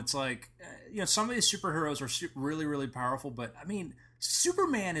problem. It's some of these superheroes are really, really powerful, but I mean,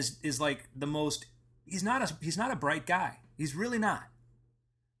 Superman is the most. He's not a bright guy. He's really not.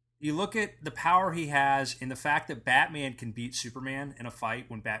 You look at the power he has and the fact that Batman can beat Superman in a fight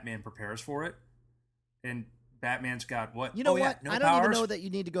when Batman prepares for it. And Batman's got what? You know what? Yeah, no I don't powers. even know that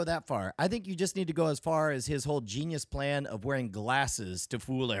you need to go that far. I think you just need to go as far as his whole genius plan of wearing glasses to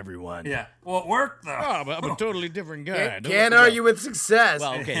fool everyone. Yeah. Well, it worked though. Oh, but I'm a totally different guy. Can't argue with success.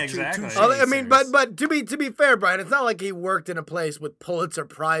 Well, okay, Exactly. I mean, but to be fair, Brian, it's not like he worked in a place with Pulitzer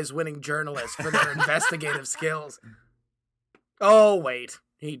Prize winning journalists for their investigative skills. Oh wait,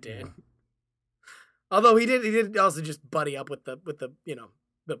 he did. Although he did also just buddy up with the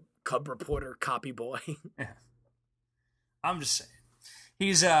the Cub reporter copy boy. Yeah. I'm just saying.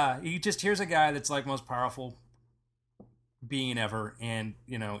 Here's a guy that's like most powerful being ever, and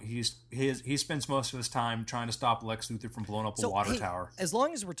he spends most of his time trying to stop Lex Luthor from blowing up a water tower. As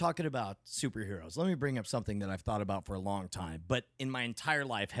long as we're talking about superheroes, let me bring up something that I've thought about for a long time, but in my entire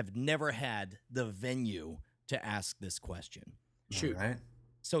life have never had the venue to ask this question. Shoot. All right.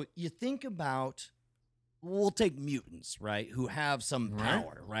 So you think about, we'll take mutants, right, who have some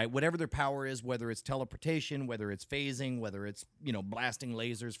power, right? Whatever their power is, whether it's teleportation, whether it's phasing, whether it's, blasting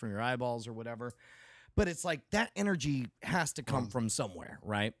lasers from your eyeballs or whatever. But it's like that energy has to come from somewhere,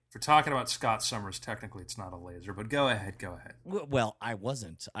 right? If we're talking about Scott Summers, technically it's not a laser, but go ahead. Well, I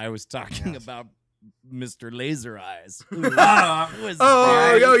wasn't. I was talking about Mr. Laser Eyes. You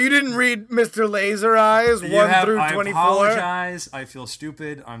didn't read Mr. Laser Eyes 1 through 24? I apologize. I feel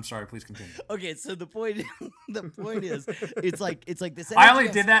stupid. I'm sorry. Please continue. Okay, so the point is, it's like this. I only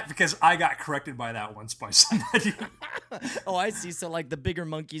did that because I got corrected by that once by somebody. Oh, I see. So like the bigger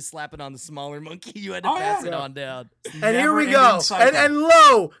monkey slapping on the smaller monkey, you had to pass it on down. And here we go. And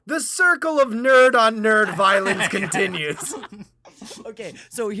lo, the circle of nerd on nerd violence continues. Okay,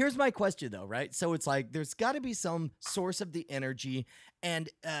 so here's my question, though, right? So it's like there's got to be some source of the energy, and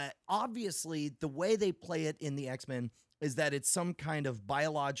obviously the way they play it in the X-Men is that it's some kind of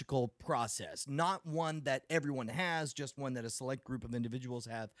biological process, not one that everyone has, just one that a select group of individuals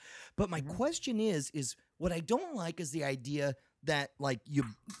have. But my question is what I don't like is the idea that, like,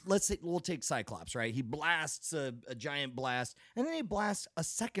 let's say we'll take Cyclops, right? He blasts a giant blast, and then he blasts a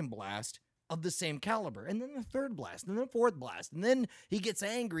second blast of the same caliber, and then the third blast, and then the fourth blast, and then he gets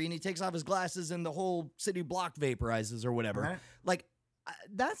angry and he takes off his glasses and the whole city block vaporizes or whatever. Right. Like,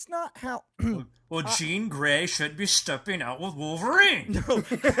 that's not how. Well, Jean Grey should be stepping out with Wolverine. No.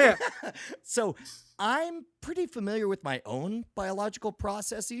 So I'm pretty familiar with my own biological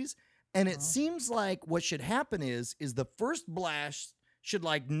processes, and it seems like what should happen is the first blast should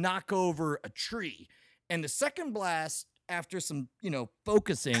like knock over a tree, and the second blast, after some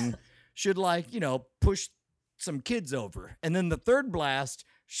focusing, should like push some kids over, and then the third blast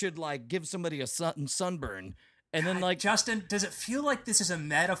should like give somebody a sunburn. And then, like, Justin, does it feel like this is a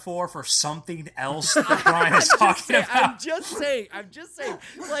metaphor for something else that Brian is talking about? I'm just saying,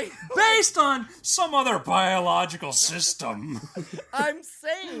 like, based on some other biological system. I'm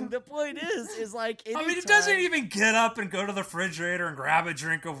saying the point is like, I mean, it doesn't even get up and go to the refrigerator and grab a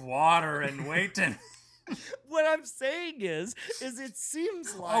drink of water and wait and. What I'm saying is it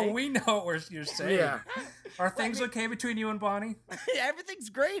seems like... Oh, we know what you're saying. Yeah. Are things okay between you and Bonnie? Everything's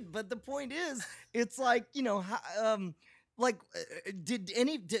great, but the point is, it's like,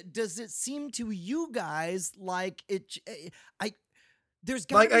 does it seem to you guys like it... There's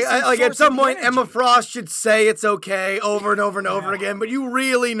got like at some point Emma Frost should say it's okay over and over and over again, but you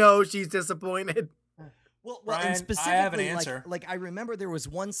really know she's disappointed. Well, Brian, and specifically, I have an answer. Like I remember there was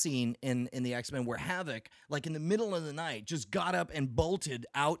one scene in the X-Men where Havoc, like in the middle of the night, just got up and bolted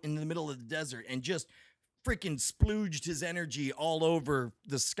out in the middle of the desert and just freaking splooged his energy all over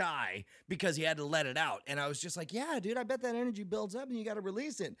the sky because he had to let it out. And I was just like, yeah, dude, I bet that energy builds up and you got to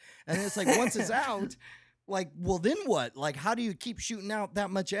release it. And then it's like, once it's out, like, well, then what? Like, how do you keep shooting out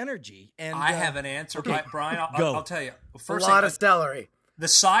that much energy? And I have an answer, okay. Brian. Go. I'll tell you. First, a lot of celery. The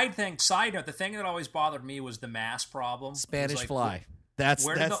side note, the thing that always bothered me was the mass problem. Spanish like, fly. That's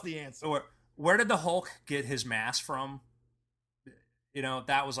the answer. Where did the Hulk get his mass from?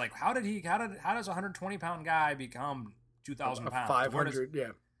 That was like, how does a 120-pound guy become 2,000 pounds? 500,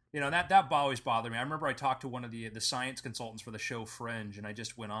 yeah. That always bothered me. I remember I talked to one of the science consultants for the show Fringe, and I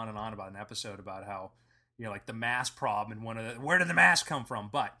just went on and on about an episode about how, like the mass problem and where did the mass come from?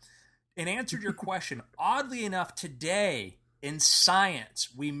 But in answer to your question, oddly enough, today in science,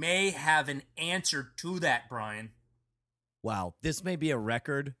 we may have an answer to that, Brian. Wow, this may be a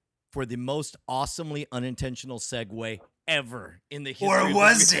record for the most awesomely unintentional segue ever in the history. Or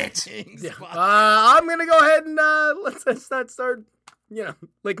was it? I'm gonna go ahead and let's not start,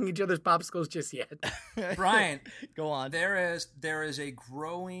 licking each other's popsicles just yet. Brian, go on. There is a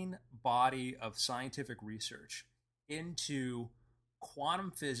growing body of scientific research into quantum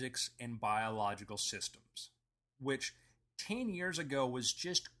physics and biological systems, which 10 years ago was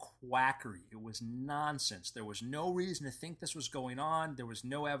just quackery. It was nonsense. There was no reason to think this was going on. There was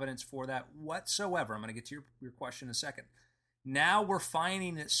no evidence for that whatsoever. I'm going to get to your question in a second. Now we're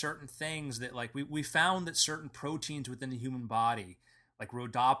finding that certain things that, like, we found that certain proteins within the human body, like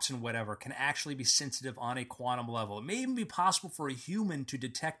rhodopsin, whatever, can actually be sensitive on a quantum level. It may even be possible for a human to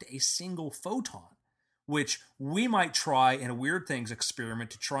detect a single photon, which we might try in a Weird Things experiment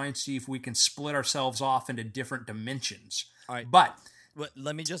to try and see if we can split ourselves off into different dimensions. All right. But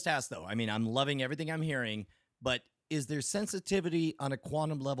let me just ask, though. I mean, I'm loving everything I'm hearing, but is there sensitivity on a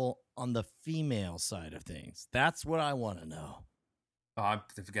quantum level on the female side of things? That's what I want to know.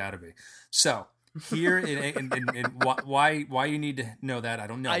 There's got to be. So here, and why you need to know that, I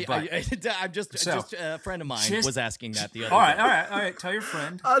don't know. I'm just a friend of mine was asking that the other day. All right. Tell your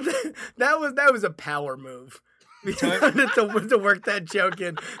friend. That was a power move. to work that joke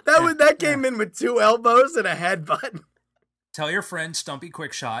in. That came in with 2 elbows and a headbutt. Tell your friend Stumpy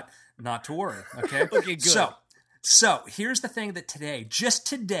Quickshot not to worry. Okay. Okay. Good. So here's the thing that just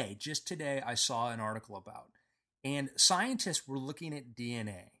today, I saw an article about, and scientists were looking at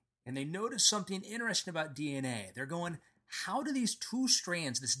DNA, and they noticed something interesting about DNA. They're going, how do these 2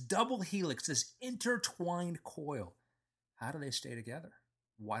 strands, this double helix, this intertwined coil, how do they stay together?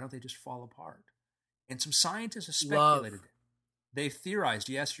 Why don't they just fall apart? And some scientists have speculated. They've theorized,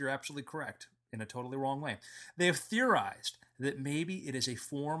 yes, you're absolutely correct, in a totally wrong way. They have theorized that maybe it is a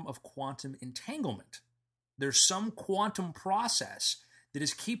form of quantum entanglement. There's some quantum process that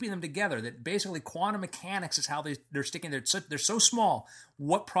is keeping them together, that basically quantum mechanics is how they're sticking there. They're so small,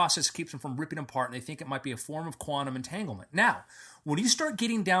 what process keeps them from ripping apart, and they think it might be a form of quantum entanglement. Now, when you start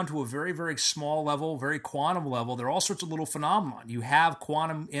getting down to a very, very small level, very quantum level, there are all sorts of little phenomena. You have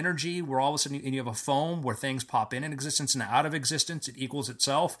quantum energy where all of a sudden you have a foam where things pop in existence and out of existence. It equals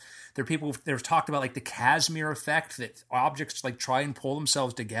itself. There are people there's talked about like the Casimir effect, that objects like try and pull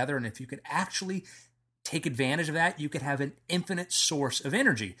themselves together, and if you could actually take advantage of that, you could have an infinite source of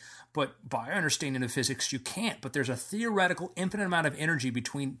energy. But by understanding of physics, you can't. But there's a theoretical infinite amount of energy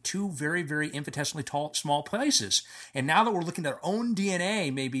between 2 very, very infinitesimally small places. And now that we're looking at our own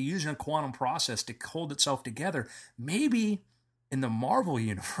DNA, maybe using a quantum process to hold itself together, maybe in the Marvel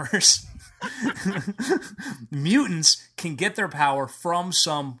universe, mutants can get their power from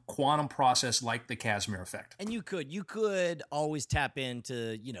some quantum process like the Casimir effect. And you could always tap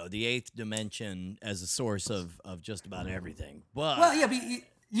into, the 8th dimension as a source of just about everything. But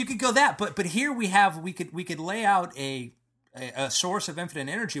you could go that, but here we could lay out a source of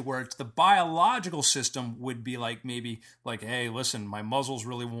infinite energy where it's the biological system would be like, maybe like, hey, listen, my muzzle's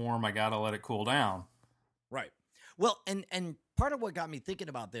really warm, I gotta let it cool down. Right. Well, and part of what got me thinking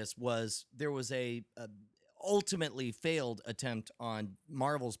about this was there was a ultimately failed attempt on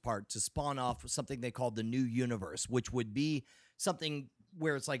Marvel's part to spawn off something they called the New Universe, which would be something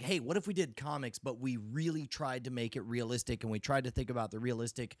where it's like, hey, what if we did comics, but we really tried to make it realistic, and we tried to think about the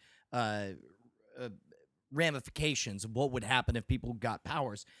realistic ramifications of what would happen if people got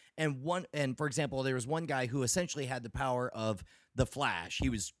powers. And for example, there was one guy who essentially had the power of the Flash. He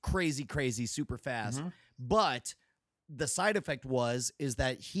was crazy, super fast, but the side effect is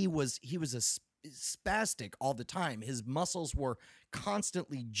that he was a spastic all the time. His muscles were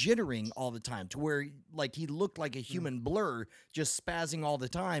constantly jittering all the time, to where like he looked like a human blur, just spazzing all the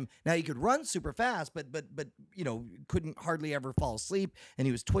time. Now he could run super fast, but couldn't hardly ever fall asleep, and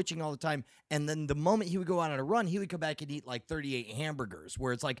he was twitching all the time. And then the moment he would go out on a run, he would come back and eat like 38 hamburgers,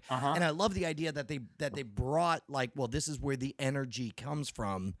 where it's like, and I love the idea that they brought like, well, this is where the energy comes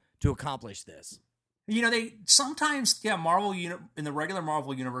from to accomplish this. They sometimes, Marvel in the regular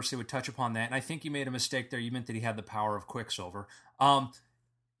Marvel universe, they would touch upon that, and I think you made a mistake there. You meant that he had the power of Quicksilver.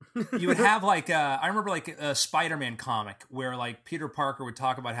 You would have like I remember like a Spider-Man comic where like Peter Parker would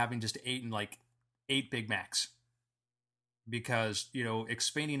talk about having just eaten like 8 Big Macs because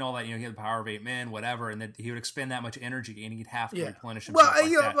expending all that, he had the power of 8 men, whatever, and that he would expend that much energy and he'd have to replenish himself.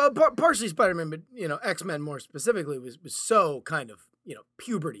 Well, partially Spider-Man, but X-Men more specifically was so kind of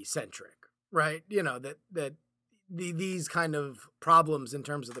puberty centric. Right, that these kind of problems in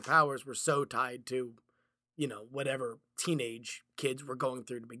terms of the powers were so tied to, whatever teenage kids were going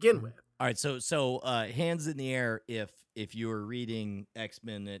through to begin with. All right, so hands in the air if you were reading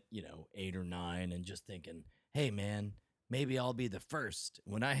X-Men at 8 or 9 and just thinking, hey man, maybe I'll be the first.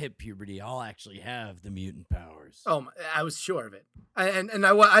 When I hit puberty, I'll actually have the mutant powers. Oh, I was sure of it, and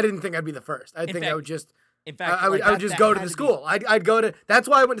I didn't think I'd be the first. I would just. In fact, I would just go to the school. I'd go to. That's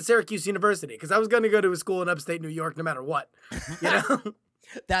why I went to Syracuse University, because I was going to go to a school in upstate New York, no matter what.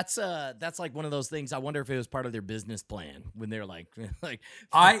 That's like one of those things. I wonder if it was part of their business plan when they're like.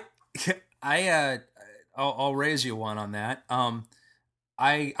 I'll raise you one on that.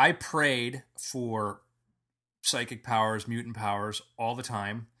 I prayed for psychic powers, mutant powers all the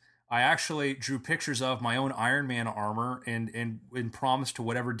time. I actually drew pictures of my own Iron Man armor and promised to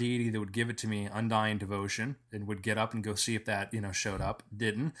whatever deity that would give it to me undying devotion, and would get up and go see if that showed up.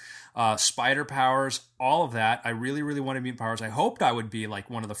 Didn't. Spider powers, all of that. I really, really wanted mutant powers. I hoped I would be like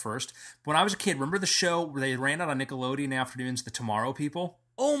one of the first. When I was a kid, remember the show where they ran out on Nickelodeon afternoons, The Tomorrow People?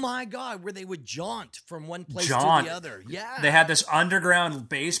 Oh my God, where they would jaunt from one place to the other. Yeah. They had this underground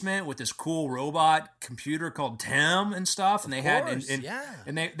basement with this cool robot computer called Tim and stuff. And they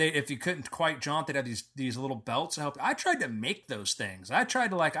if you couldn't quite jaunt, they'd have these little belts to help. I tried to make those things.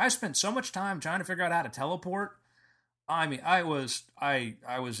 I spent so much time trying to figure out how to teleport. I mean, I was a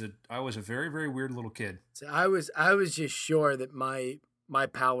very, very weird little kid. So I was just sure that my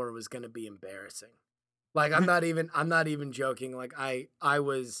power was going to be embarrassing. Like, I'm not even joking. Like, I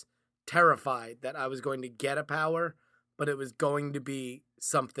was terrified that I was going to get a power, but it was going to be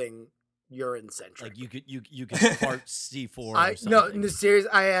something urine-centric. Like you could fart C4 or something. No, in the series,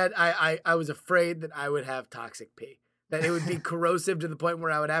 I was afraid that I would have toxic pee. That it would be corrosive to the point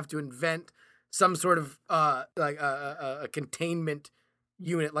where I would have to invent some sort of like a containment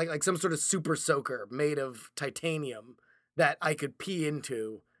unit, like some sort of super soaker made of titanium that I could pee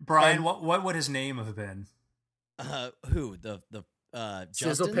into. Brian, what would his name have been? Who? The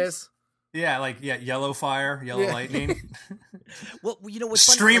Sizzle Justin's? piss? Yeah, yellow fire, yellow lightning. Well, you know what's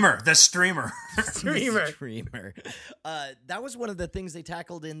Streamer, funny? the streamer. Streamer. That was one of the things they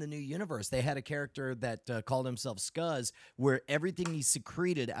tackled in the new universe. They had a character that called himself Scuzz, where everything he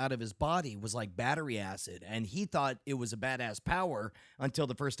secreted out of his body was like battery acid, and he thought it was a badass power until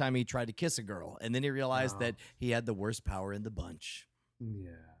the first time he tried to kiss a girl, and then he realized that he had the worst power in the bunch. Yeah.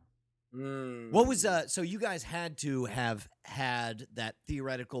 What was so you guys had to have had that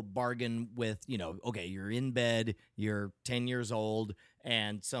theoretical bargain with, okay, you're in bed, you're 10 years old,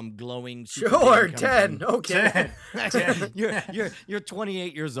 and some glowing sure 10 okay 10. you're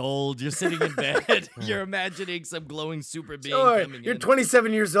 28 years old, you're sitting in bed, you're imagining some glowing super being coming you're in.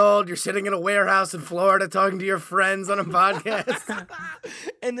 27 years old, you're sitting in a warehouse in Florida talking to your friends on a podcast.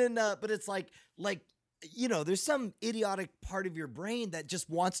 And then but it's like there's some idiotic part of your brain that just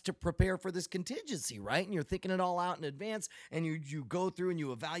wants to prepare for this contingency, right? And you're thinking it all out in advance, and you go through and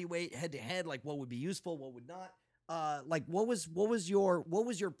you evaluate head to head, like what would be useful, what would not. What was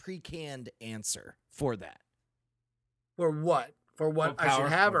your pre-canned answer for that? For what? For what I should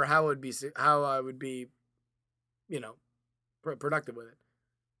have, or how I would be, productive with it.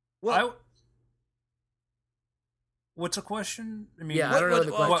 Well. What's the question? I mean, I don't know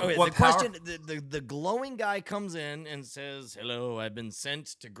the question. The question, the glowing guy comes in and says, "Hello, I've been sent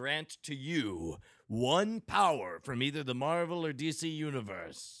to grant to you one power from either the Marvel or DC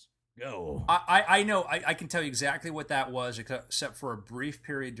universe. Go." I know. I can tell you exactly what that was, except for a brief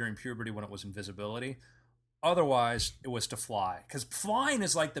period during puberty when it was invisibility. Otherwise, it was to fly. Because flying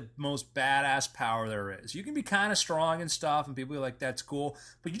is like the most badass power there is. You can be kind of strong and stuff, and people are like, that's cool.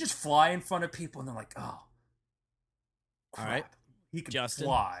 But you just fly in front of people, and they're like, oh. Crap. All right, he could Justin?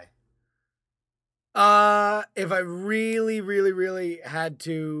 fly. If I really, really, really had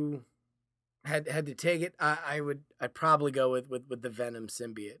to take it, I'd probably go with the Venom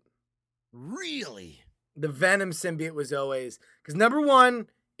symbiote. Really? The Venom symbiote was always, because number one,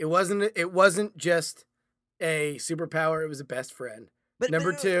 it wasn't just a superpower; it was a best friend. But it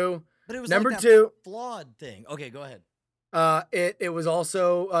was number two flawed thing. Okay, go ahead. It was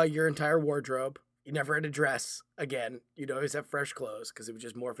also your entire wardrobe. You never had to dress again. You'd always have fresh clothes because it would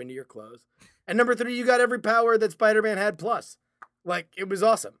just morph into your clothes. And number three, you got every power that Spider-Man had plus. Like, it was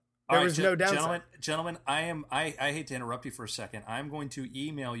awesome. There was no downside. Gentlemen, I hate to interrupt you for a second. I'm going to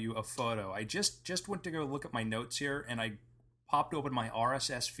email you a photo. I just went to go look at my notes here, and I popped open my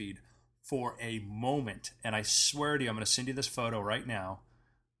RSS feed for a moment. And I swear to you, I'm going to send you this photo right now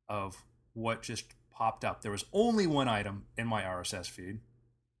of what just popped up. There was only one item in my RSS feed.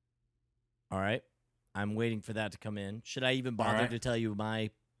 All right. I'm waiting for that to come in. Should I even bother to tell you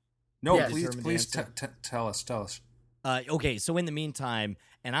my? No, yes. Please tell us. Okay, so in the meantime,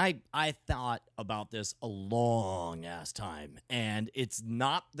 and I thought about this a long ass time, and it's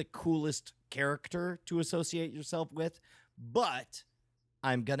not the coolest character to associate yourself with, but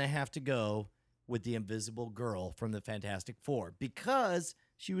I'm gonna have to go with the Invisible Girl from the Fantastic Four because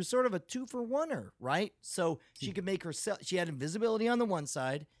she was sort of a 2-for-1er, right? So she could make herself. She had invisibility on the one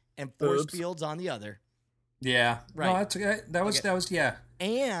side and force fields on the other. Yeah. Right. No, that was yeah.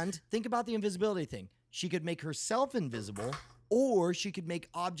 And think about the invisibility thing. She could make herself invisible, or she could make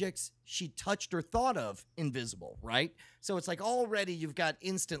objects she touched or thought of invisible, right? So it's like already you've got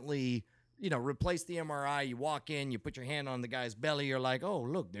instantly replace the MRI. You walk in, you put your hand on the guy's belly. You're like, oh,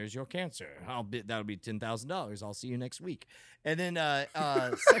 look, there's your cancer. That'll be $10,000. I'll see you next week. And then,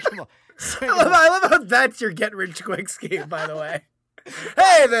 second of all, I love how that's your get rich quick scheme, by the way.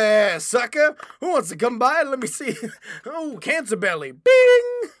 Hey there, sucker. Who wants to come by? Let me see. Oh, cancer belly.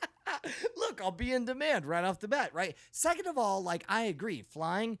 Bing! Look, I'll be in demand right off the bat, right? Second of all, like, I agree.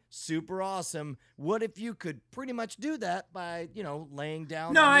 Flying, super awesome. What if you could pretty much do that by, laying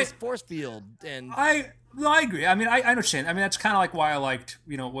down on this force field? And I agree. I mean, I understand. I mean, that's kind of like why I liked,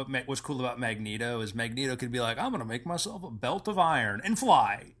 what's cool about Magneto is Magneto could be like, I'm going to make myself a belt of iron and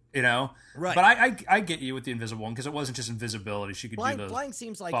fly. Right? But I get you with the invisible one because it wasn't just invisibility. She could do those. Flying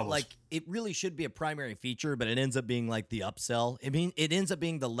seems like bubbles. it really should be a primary feature, but it ends up being like the upsell. I mean, it ends up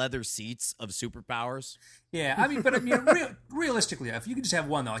being the leather seats of superpowers. Yeah, I mean, realistically, if you could just have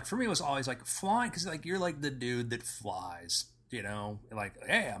one though, like for me, it was always like flying because like you're like the dude that flies. Like,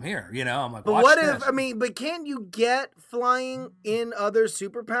 hey, I'm here. I'm like, but watch what this. if? But can't you get flying in other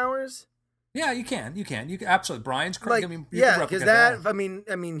superpowers? Yeah, you can. You can absolutely. Brian's correct. Like, I mean, because that. I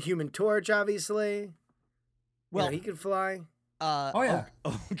mean, Human Torch, obviously. Well, he could fly. Oh yeah.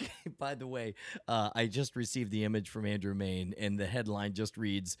 Okay. By the way, I just received the image from Andrew Main, and the headline just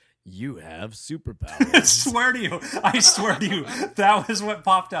reads, "You have superpowers." I swear to you, that was what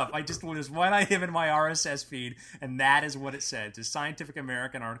popped up. I just went on him in my RSS feed, and that is what it said. It's a Scientific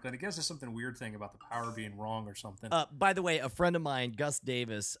American article, and I guess there's something weird thing about the power being wrong or something. By the way, a friend of mine, Gus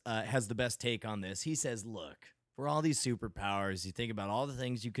Davis, has the best take on this. He says, "Look, for all these superpowers, you think about all the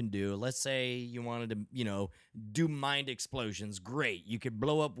things you can do. Let's say you wanted to, do mind explosions. Great. You could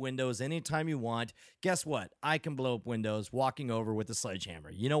blow up windows anytime you want. Guess what? I can blow up windows walking over with a sledgehammer.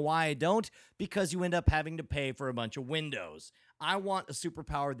 You know why I don't? Because you end up having to pay for a bunch of windows. I want a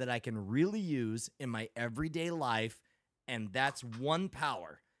superpower that I can really use in my everyday life, and that's one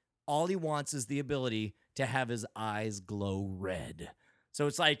power. All he wants is the ability to have his eyes glow red." So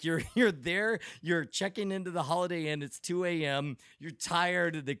it's like you're there, you're checking into the Holiday Inn, it's 2 a.m., you're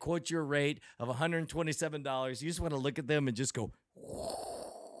tired, they quote your rate of $127. You just want to look at them and just go,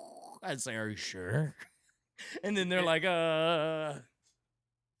 I'd say, are you sure? And then they're like, If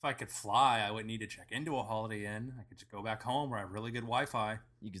I could fly, I wouldn't need to check into a Holiday Inn. I could just go back home where I have really good Wi-Fi.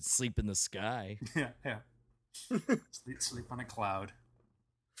 You could sleep in the sky. Yeah. sleep on a cloud.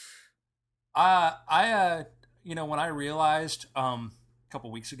 When I realized couple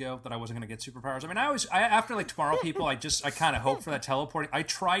weeks ago that I wasn't going to get superpowers. I mean, after like Tomorrow People, I kind of hoped for that teleporting. I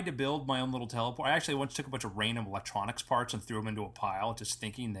tried to build my own little teleport. I actually once took a bunch of random electronics parts and threw them into a pile, just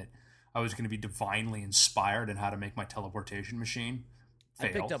thinking that I was going to be divinely inspired in how to make my teleportation machine. Fail.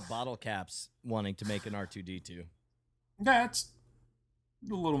 I picked up bottle caps wanting to make an R2-D2. Yeah, it's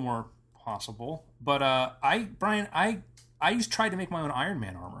a little more possible. But Brian, I tried to make my own Iron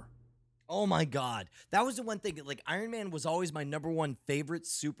Man armor. Oh my God. That was the one thing. Like, Iron Man was always my number one favorite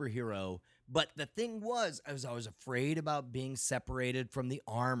superhero. But the thing was, I was always afraid about being separated from the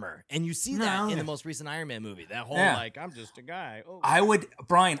armor. And you see that in the most recent Iron Man movie. That whole, I'm just a guy. Oh. I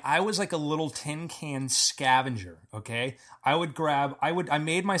was like a little tin can scavenger, okay? I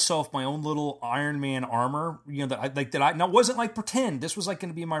made myself my own little Iron Man armor, now it wasn't like pretend. This was like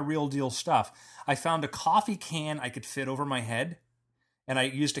going to be my real deal stuff. I found a coffee can I could fit over my head. And I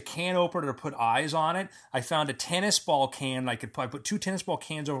used a can opener to put eyes on it. I found a tennis ball can. I put 2 tennis ball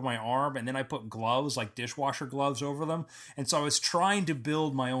cans over my arm, and then I put gloves, like dishwasher gloves, over them. And so I was trying to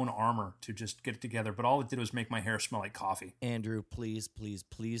build my own armor to just get it together. But all it did was make my hair smell like coffee. Andrew, please, please,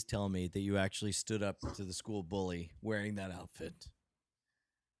 please tell me that you actually stood up to the school bully wearing that outfit.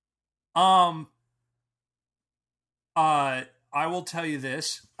 I will tell you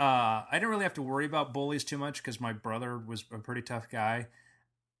this. I didn't really have to worry about bullies too much because my brother was a pretty tough guy.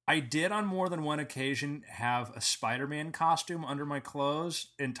 I did on more than one occasion have a Spider-Man costume under my clothes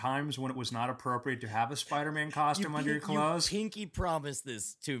in times when it was not appropriate to have a Spider-Man costume under your clothes. You Pinky promised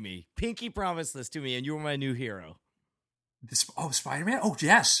this to me. And you were my new hero. Spider-Man? Oh,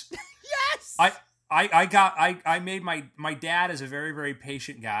 yes. Yes! I made my dad is a very, very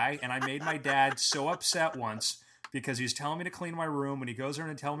patient guy, and I made my dad so upset once because he was telling me to clean my room, and he goes there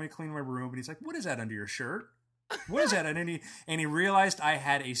and tells me to clean my room, and he's like, "What is that under your shirt? What is that?" And he realized I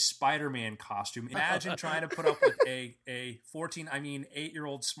had a Spider-Man costume. Imagine trying to put up with a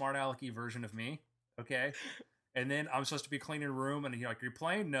 8-year-old smart alecky version of me, okay? And then I'm supposed to be cleaning a room, and he's like, "You're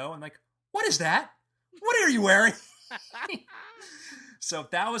playing?" "No." I'm like, "What is that? What are you wearing?" So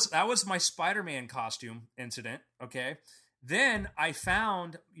that was my Spider-Man costume incident, okay? Then I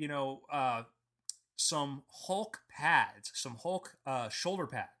found, some Hulk pads, some Hulk shoulder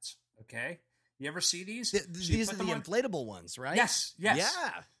pads, okay? You ever see these? These are the inflatable ones, right? Yes. Yeah.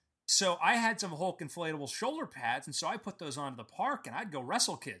 So I had some Hulk inflatable shoulder pads, and so I put those onto the park, and I'd go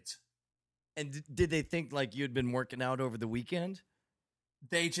wrestle kids. And did they think like you'd been working out over the weekend?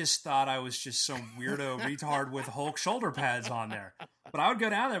 They just thought I was just some weirdo retard with Hulk shoulder pads on there. But I would go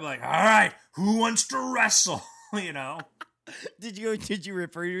down there and be like, all right, who wants to wrestle? You know? Did you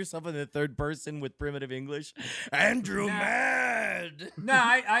refer to yourself in the third person with primitive English? Andrew Mad. No,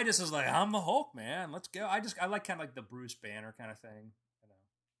 I just was like, I'm the Hulk, man. Let's go. I like kind of like the Bruce Banner kind of thing. You know?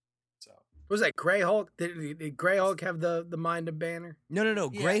 So Was that Gray Hulk? Did Gray Hulk have the mind of Banner? No.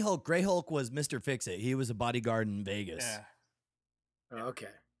 Yeah. Gray Hulk was Mr. Fix-It. He was a bodyguard in Vegas. yeah. Oh, okay.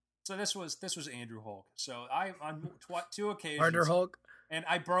 So this was Andrew Hulk. So I on two occasions Harder Hulk. and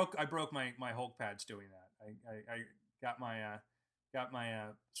I broke my Hulk pads doing that. I got my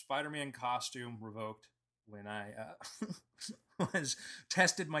Spider-Man costume revoked when I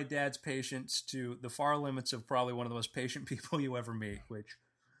tested my dad's patience to the far limits of probably one of the most patient people you ever meet, which,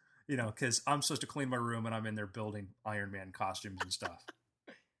 you know, because I'm supposed to clean my room and I'm in there building Iron Man costumes and stuff.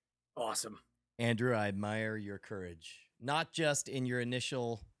 Awesome. Andrew, I admire your courage, not just in your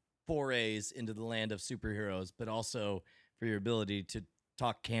initial forays into the land of superheroes, but also for your ability to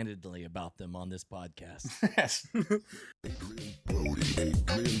talk candidly about them on this podcast. Yes.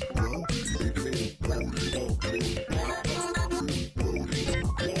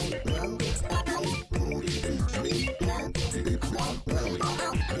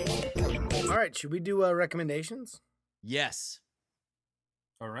 All right, should we do recommendations? Yes.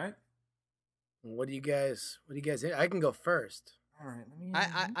 All right. What do you guys? I can go first. All right.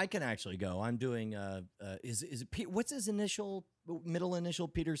 I can actually go. I'm doing is it what's his middle initial?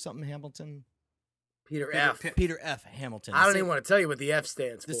 Peter something Hamilton. Peter F. Peter F. Hamilton. I don't even want to tell you what the F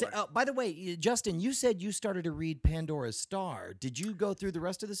stands for. By the way, Justin, you said you started to read Pandora's Star. Did you go through the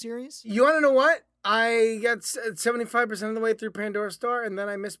rest of the series? You want to know what? I got 75% of the way through Pandora's Star, and then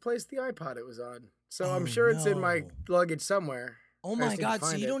I misplaced the iPod it was on. So I'm sure it's in my luggage somewhere. Oh my God!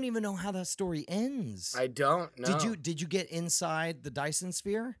 So you don't even know how that story ends. I don't know. Did you get inside the Dyson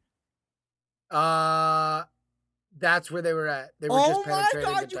Sphere? That's where they were at. They were just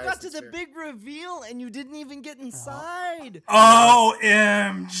penetrating my God! the You got Dyson to the Sphere. big reveal and you didn't even get inside.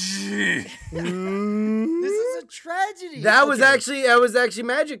 OMG. This is a tragedy. That was actually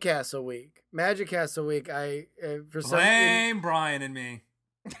Magic Castle week. Magic Castle week. Blame Brian and me.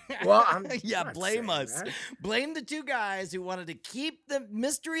 Well, blame us. That. Blame the two guys who wanted to keep the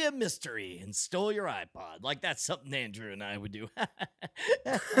mystery a mystery and stole your iPod. Like that's something Andrew and I would do.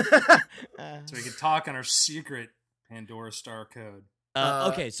 So we could talk on our secret Pandora Star code.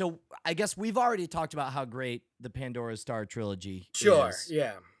 Okay, so I guess we've already talked about how great the Pandora Star trilogy is.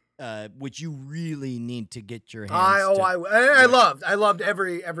 Yeah. Which you really need to get your hands I loved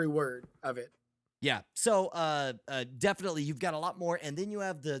every word of it. Yeah. So definitely you've got a lot more. And then you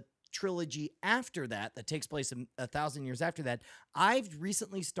have the trilogy after that takes place 1,000 years after that. I've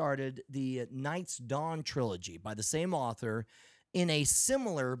recently started the Night's Dawn trilogy by the same author in a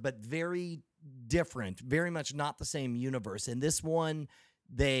similar but very different, very much not the same universe. In this one,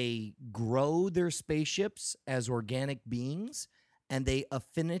 they grow their spaceships as organic beings and they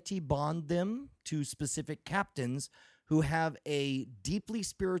affinity bond them to specific captains who have a deeply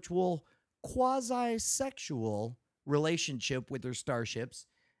spiritual quasi-sexual relationship with their starships,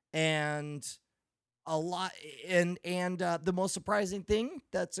 and a lot and the most surprising thing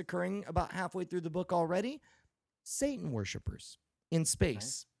that's occurring about halfway through the book already, Satan worshippers in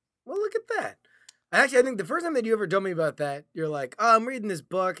space. Well, look at that. Actually, I think the first time that you ever told me about that, you're like, oh, I'm reading this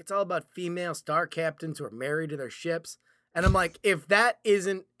book. It's all about female star captains who are married to their ships. And I'm like, if that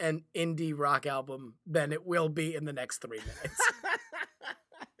isn't an indie rock album, then it will be in the next 3 minutes.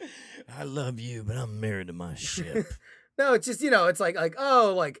 I love you, but I'm married to my ship. No, it's just, it's like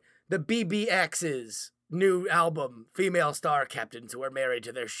the BBX's new album, female star captains who are married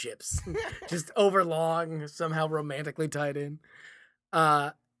to their ships. Just overlong, somehow romantically tied in.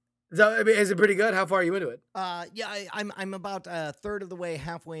 So, I mean, is it pretty good? How far are you into it? I'm about a third of the way,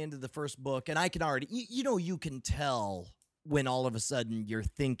 halfway into the first book, and I can already, you can tell when all of a sudden you're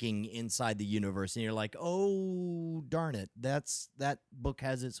thinking inside the universe and you're like, oh, darn it, that book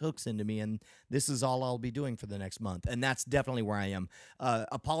has its hooks into me and this is all I'll be doing for the next month. And that's definitely where I am.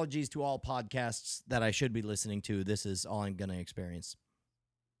 Apologies to all podcasts that I should be listening to. This is all I'm going to experience.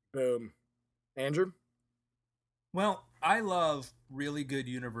 Boom. Andrew? Well, I love really good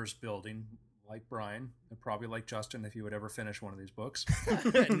universe building, like Brian, and probably like Justin if you would ever finish one of these books.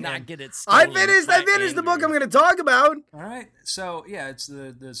 Not get it I stolen. finished the book I'm going to talk about. All right. So, yeah, it's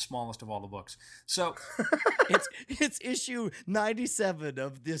the smallest of all the books. So it's issue 97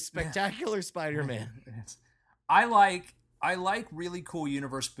 of this Spectacular Spider-Man. I like I like really cool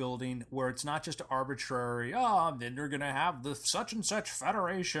universe building where it's not just arbitrary, then you're going to have the such and such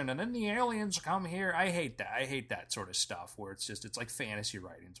federation and then the aliens come here. I hate that. I hate that sort of stuff where it's like fantasy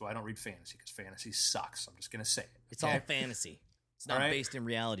writing. So I don't read fantasy because fantasy sucks. I'm just going to say it. It's all fantasy. It's not based in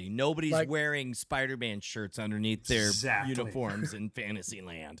reality. Nobody's wearing Spider-Man shirts underneath their uniforms in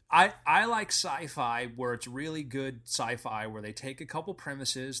Fantasyland. I like sci-fi where it's really good sci-fi where they take a couple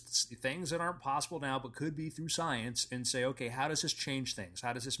premises, things that aren't possible now but could be through science, and say, okay, how does this change things?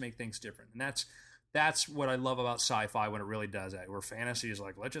 How does this make things different? And that's what I love about sci-fi when it really does that. Where fantasy is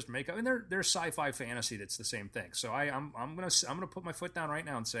like, let's just make up. And there's sci-fi fantasy that's the same thing. So I'm gonna put my foot down right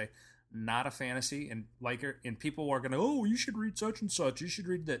now and say, not a fantasy, and people are going to, you should read such and such. You should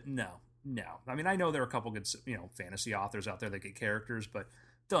read that. No. I mean, I know there are a couple good, fantasy authors out there that get characters, but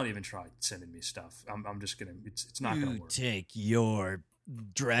don't even try sending me stuff. I'm just going to, it's not going to work. You take your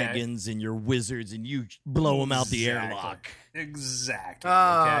dragons and your wizards and you blow them out the airlock. Exactly.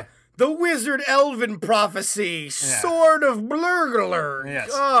 Okay. The wizard elven prophecy, Sword of Blurgler. Yes.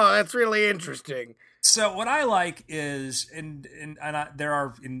 Oh, that's really interesting. So what I like is, there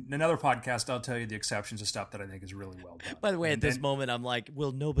are in another podcast, I'll tell you the exceptions to stuff that I think is really well done. By the way, at this moment, I'm like,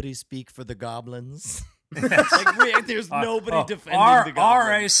 will nobody speak for the goblins? Like, there's nobody defending the goblins.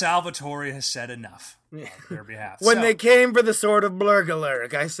 R.A. Salvatore has said enough on their behalf. When they came for the Sword of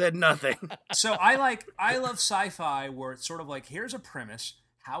Blurgler, I said nothing. So I love sci-fi where it's sort of like, here's a premise.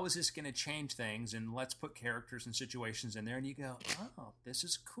 How is this going to change things? And let's put characters and situations in there. And you go, oh, this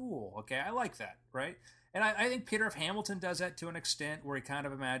is cool. Okay, I like that, right? And I think Peter F. Hamilton does that to an extent where he kind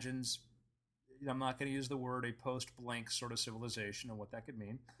of imagines, I'm not going to use the word, a post-blank sort of civilization and what that could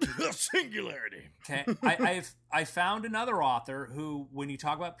mean. Singularity. Okay, I found another author who, when you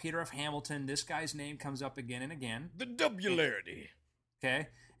talk about Peter F. Hamilton, this guy's name comes up again and again. The Dubularity. Okay,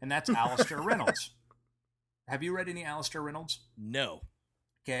 and that's Alastair Reynolds. Have you read any Alastair Reynolds? No.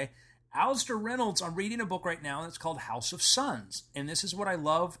 Okay, Alastair Reynolds, I'm reading a book right now, and it's called House of Suns. And this is what I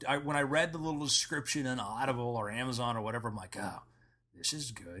loved. When I read the little description on Audible or Amazon or whatever, I'm like, oh, this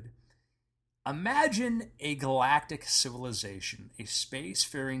is good. Imagine a galactic civilization, a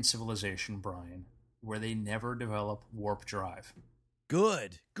spacefaring civilization, Brian, where they never develop warp drive.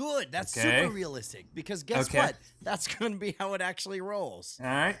 Good. That's super realistic. Because guess what? That's going to be how it actually rolls. All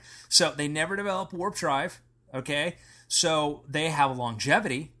right. So they never develop warp drive. Okay. So they have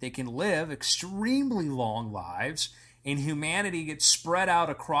longevity. They can live extremely long lives. And humanity gets spread out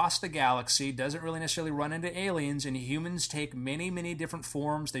across the galaxy, doesn't really necessarily run into aliens, and humans take many, many different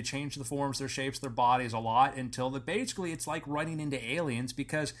forms. They change the forms, their shapes, their bodies a lot until basically it's like running into aliens,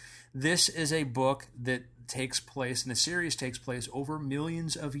 because this is a book that takes place, and the series takes place over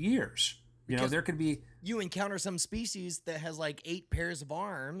millions of years. There could be... You encounter some species that has like 8 pairs of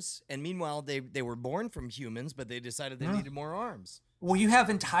arms, and meanwhile they were born from humans, but they decided they needed more arms. Well, you have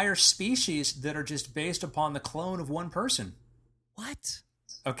entire species that are just based upon the clone of one person. What?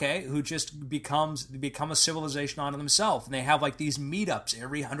 Okay, who just become a civilization onto themselves, and they have like these meetups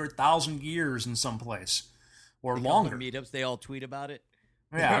every 100,000 years in some place, or longer. Meetups, they all tweet about it.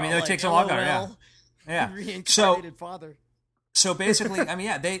 Yeah, I mean, it takes a long time. Yeah, reincarnated father. So basically, I mean,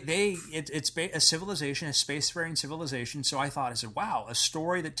 yeah, it's a civilization, a spacefaring civilization. So I said, wow, a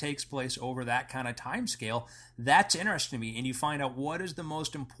story that takes place over that kind of time scale, that's interesting to me. And you find out what is the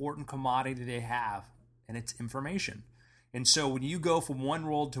most important commodity they have, and it's information. And so when you go from one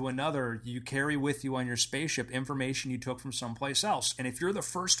world to another, you carry with you on your spaceship information you took from someplace else. And if you're the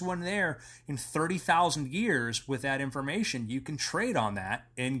first one there in 30,000 years with that information, you can trade on that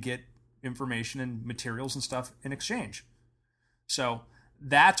and get information and materials and stuff in exchange. So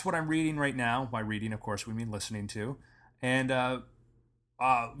that's what I'm reading right now. By reading, of course, we mean listening to. And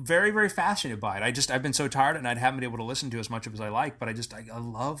very, very fascinated by it. I've been so tired and I haven't been able to listen to as much as I like, but I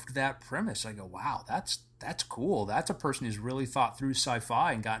loved that premise. I go, wow, that's cool. That's a person who's really thought through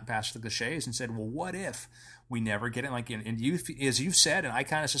sci-fi and gotten past the cliches and said, well, what if we never get it? Like, and you, as you've said, and I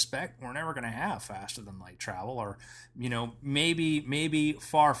kind of suspect we're never going to have faster than light travel, or, maybe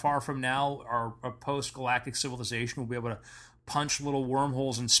far, far from now, our post-galactic civilization will be able to punch little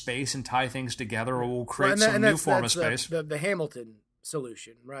wormholes in space and tie things together, or we'll create some new form of space. The Hamilton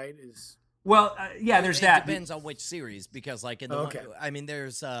solution, right? There's that. It depends on which series, because like in the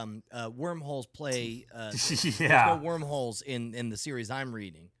there's wormholes play. There's no wormholes in the series I'm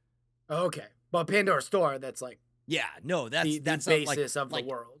reading. Okay, but Pandora's Store, that's like. Yeah, no, that's the basis of the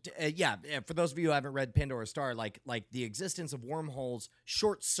world. For those of you who haven't read Pandora's Star, like the existence of wormholes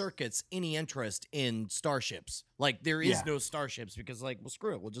short circuits any interest in starships. Like there is no starships because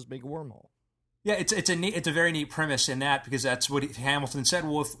screw it, we'll just make a wormhole. Yeah, it's a very neat premise in that, because that's what Hamilton said.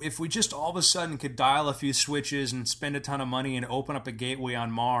 Well, if we just all of a sudden could dial a few switches and spend a ton of money and open up a gateway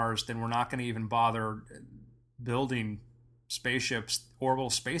on Mars, then we're not going to even bother building spaceships,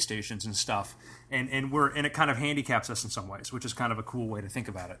 orbital space stations and stuff. And it kind of handicaps us in some ways, which is kind of a cool way to think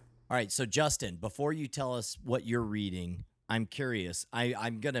about it. All right, so Justin, before you tell us what you're reading, I'm curious.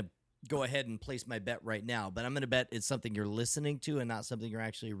 I'm going to go ahead and place my bet right now, but I'm going to bet it's something you're listening to and not something you're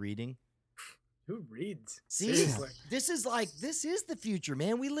actually reading. Who reads? See, Seriously. this is the future,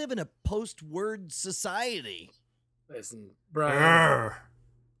 man. We live in a post-word society. Listen, Brian.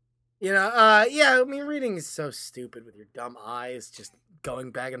 I mean, reading is so stupid with your dumb eyes just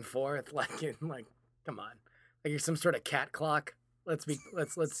going back and forth. Like, come on. Like you're some sort of cat clock. Let's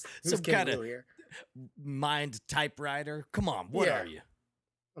who's some kidding kind of you here? Mind typewriter. Come on, what are you?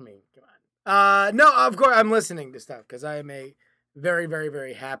 I mean, come on. No, of course I'm listening to stuff because I am a very, very,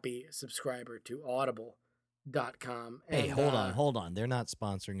 very happy subscriber to audible.com. Hey, hold on. They're not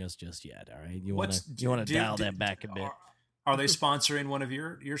sponsoring us just yet, all right? You want to dial that back a bit. Are they sponsoring one of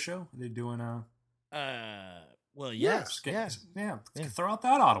your show? Are they doing well, yes. Yeah. Throw out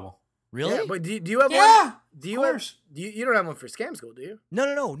that Audible. Really? Yeah, but do you have one? Yeah. Do you have? You don't have one for Scam School, do you?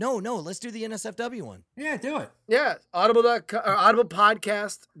 No. Let's do the NSFW one. Yeah, do it. Yeah,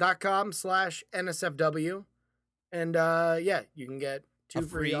 audiblepodcast.com/NSFW. And you can get 2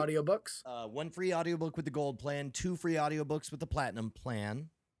 free audiobooks. One free audiobook with the gold plan, 2 free audiobooks with the platinum plan.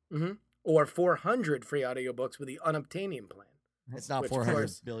 Mm-hmm. Or 400 free audiobooks with the unobtainium plan. It's not 400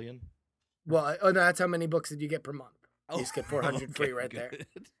 billion. Well, no, that's how many books did you get per month. Oh, you just get 400 free right there.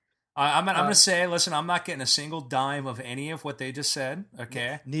 I'm going to say, listen, I'm not getting a single dime of any of what they just said,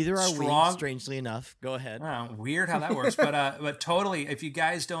 okay? Neither are we, strangely enough. Go ahead. Weird how that works. But totally, if you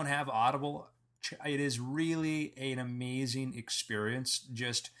guys don't have Audible, it is really an amazing experience.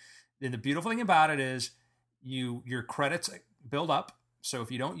 And the beautiful thing about it is your credits build up. So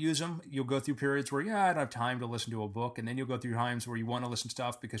if you don't use them, you'll go through periods where, I don't have time to listen to a book. And then you'll go through times where you want to listen to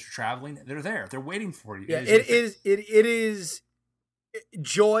stuff because you're traveling. They're there. They're waiting for you. Yeah, it is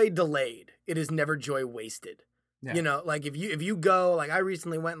joy delayed. It is never joy wasted. Yeah. Like if you go, like I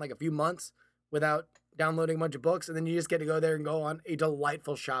recently went like a few months without downloading a bunch of books, and then you just get to go there and go on a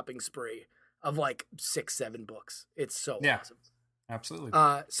delightful shopping spree of like 6-7 books. It's so awesome. Absolutely.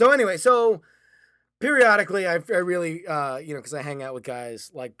 So periodically I really, because I hang out with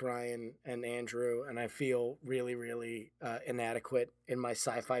guys like Brian and Andrew, and I feel really, really inadequate in my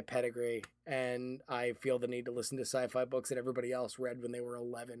sci-fi pedigree, and I feel the need to listen to sci-fi books that everybody else read when they were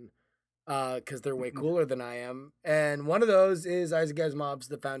 11, because they're way cooler than I am. And one of those is Isaac Asimov's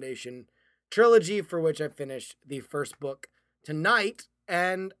The Foundation trilogy, for which I finished the first book tonight,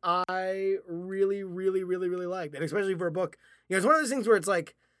 and I really, really, really, really liked it, especially for a book. It's one of those things where it's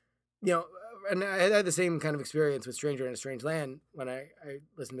like, and I had the same kind of experience with Stranger in a Strange Land when I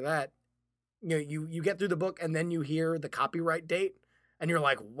listened to that. You get through the book and then you hear the copyright date and you're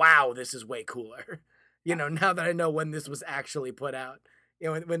like, wow, this is way cooler. Now that I know when this was actually put out.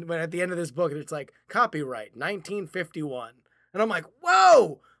 When at the end of this book, it's like copyright 1951. And I'm like,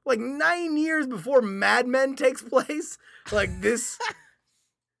 whoa, like 9 years before Mad Men takes place. Like this.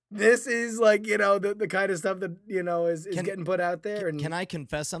 This is like, the kind of stuff that, is getting put out there. Can I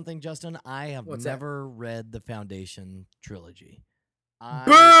confess something, Justin? I have never read the Foundation trilogy.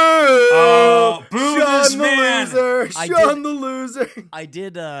 Boo! Oh, boo Sean this the man! Loser! Sean the loser! I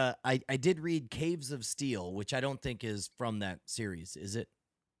did read Caves of Steel, which I don't think is from that series, is it?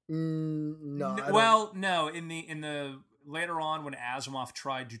 No. Well, no. In the later on when Asimov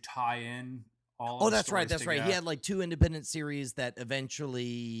tried to tie in that's right. He had like 2 independent series that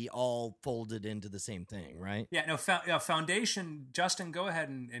eventually all folded into the same thing, right? Yeah, no, Foundation, Justin, go ahead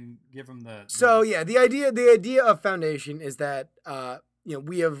and give him the... So, yeah, the idea of Foundation is that,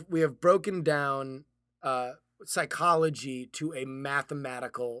 we have broken down psychology to a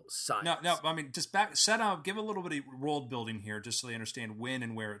mathematical science. No, I mean, just give a little bit of world building here just so they understand when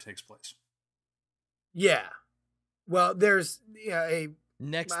and where it takes place. Yeah. Well, there's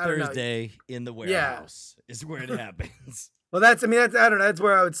Next Thursday in the warehouse is where it happens. Well, I don't know. That's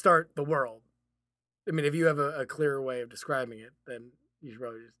where I would start the world. I mean, if you have a clearer way of describing it, then you should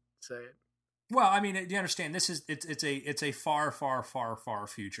probably just say it. Well, I mean, you understand it's a far, far, far, far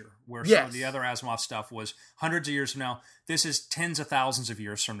future where some of the other Asimov stuff was hundreds of years from now. This is tens of thousands of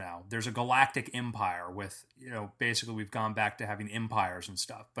years from now. There's a galactic empire with, basically we've gone back to having empires and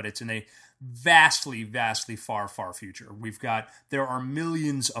stuff, but it's in a vastly, vastly far, far future. There are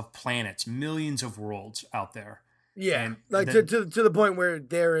millions of planets, millions of worlds out there. Yeah. And to the point where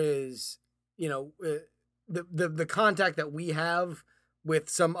there is, the contact that we have with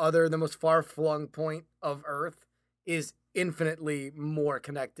some other, the most far-flung point of Earth, is infinitely more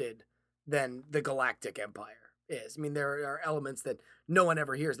connected than the Galactic Empire is. I mean, there are elements that no one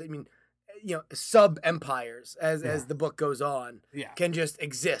ever hears. I mean, sub-empires, as the book goes on, can just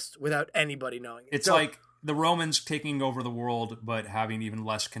exist without anybody knowing it. It's like the Romans taking over the world, but having even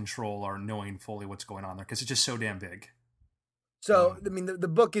less control or knowing fully what's going on there, because it's just so damn big. So, I mean, the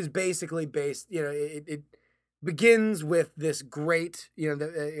book is basically based, it begins with this great,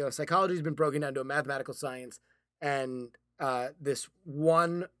 psychology has been broken down to a mathematical science, and this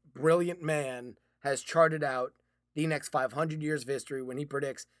one brilliant man has charted out the next 500 years of history when he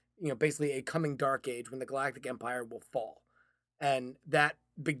predicts, basically a coming dark age when the Galactic Empire will fall. And that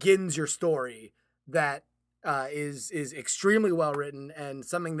begins your story that is extremely well written, and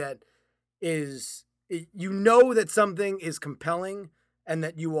something that is, that something is compelling and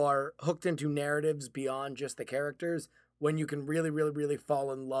that you are hooked into narratives beyond just the characters when you can really, really, really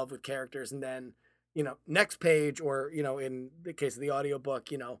fall in love with characters. And then, next page, or, in the case of the audiobook,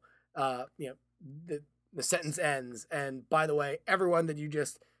 the sentence ends. And by the way, everyone that you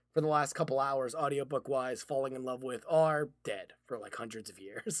just, for the last couple hours, audiobook wise, falling in love with are dead for like hundreds of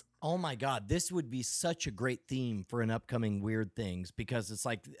years. Oh my God, this would be such a great theme for an upcoming Weird Things, because it's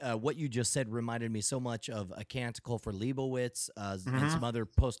like what you just said reminded me so much of A Canticle for Leibowitz and some other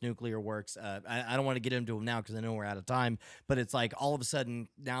post-nuclear works. I don't want to get into them now because I know we're out of time, but it's like all of a sudden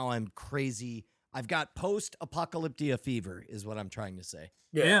now I'm crazy. I've got post-apocalyptia fever is what I'm trying to say.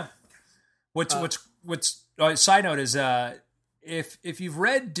 Yeah. What's side note is if you've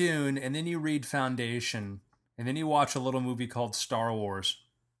read Dune and then you read Foundation and then you watch a little movie called Star Wars,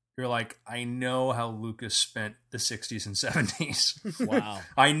 you're like, I know how Lucas spent the 60s and 70s. Wow.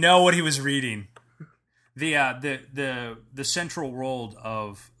 I know what he was reading. The central world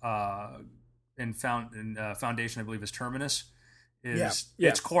of Foundation, I believe, is Terminus.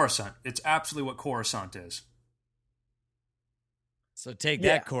 It's Coruscant. It's absolutely what Coruscant is. So take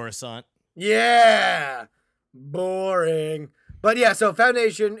that, Coruscant. Yeah. Boring. But yeah, so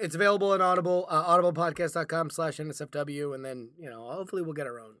Foundation, it's available on Audible, audiblepodcast.com/NSFW, and then, hopefully we'll get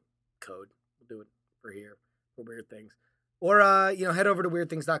our own code. We'll do it for here, for Weird Things. Or, head over to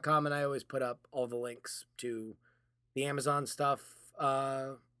weirdthings.com, and I always put up all the links to the Amazon stuff,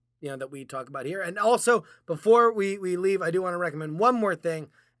 that we talk about here. And also, before we leave, I do want to recommend one more thing,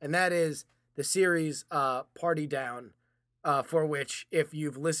 and that is the series Party Down, for which, if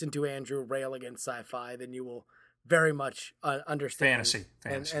you've listened to Andrew rail against sci-fi, then you will very much understand fantasy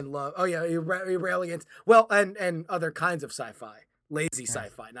and love. Oh yeah, you rail against and other kinds of sci-fi, lazy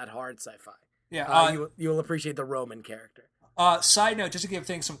sci-fi, not hard sci-fi. Yeah, you will appreciate the Roman character. Side note, just to give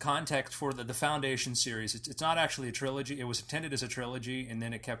things some context for the Foundation series, it's not actually a trilogy. It was intended as a trilogy, and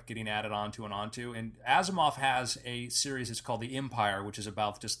then it kept getting added onto. And Asimov has a series that's called The Empire, which is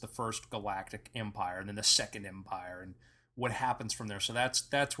about just the first galactic empire, and then the second empire, and what happens from there. So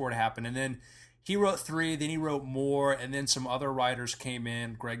that's where it happened. And then he wrote 3, then he wrote more, and then some other writers came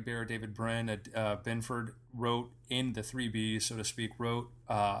in. Greg Bear, David Brin, Benford wrote in the 3Bs, so to speak, wrote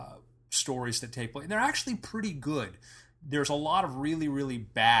stories that take place. And they're actually pretty good. There's a lot of really, really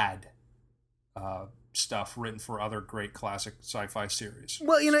bad stuff written for other great classic sci-fi series.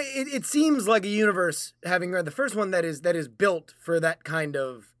 Well, it seems like a universe, having read the first one, that is built for that kind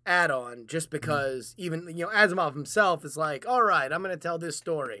of add-on, just because even, Asimov himself is like, all right, I'm going to tell this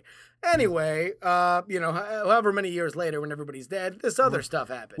story. Anyway, however many years later, when everybody's dead, this other stuff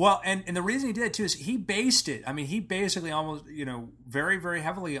happened. Well, and the reason he did it, too, is he based it, he basically almost, very, very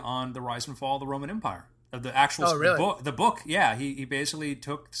heavily on the rise and fall of the Roman Empire. Of the actual book. The book, yeah. He basically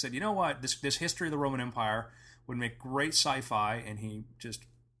said, you know what, this history of the Roman Empire would make great sci-fi, and he just...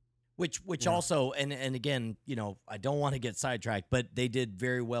 Which also, and again, I don't want to get sidetracked, but they did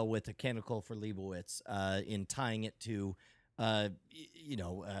very well with A Canticle for Leibowitz in tying it to, I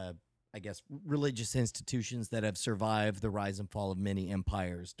guess, religious institutions that have survived the rise and fall of many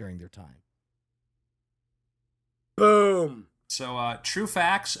empires during their time. Boom. So, true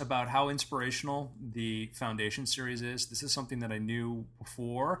facts about how inspirational the Foundation series is. This is something that I knew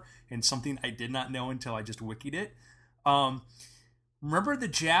before, and something I did not know until I just wikied it. Remember the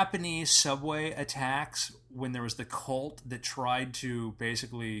Japanese subway attacks when there was the cult that tried to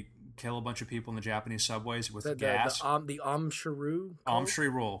basically kill a bunch of people in the Japanese subways with gas? The Amshuru?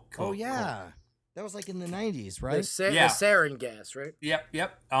 Rule. Oh, yeah. That was like in the 90s, right? The sarin gas, right? Yep.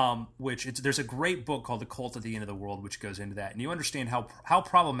 There's a great book called The Cult at the End of the World, which goes into that. And you understand how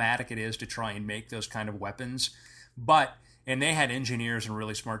problematic it is to try and make those kind of weapons. And they had engineers and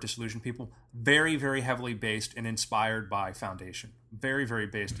really smart, disillusioned people, very, very heavily based and inspired by Foundation. Very, very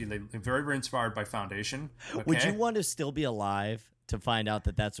based. Very, very inspired by Foundation. Okay? Would you want to still be alive to find out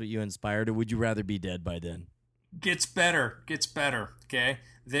that that's what you inspired, or would you rather be dead by then? Gets better. Okay,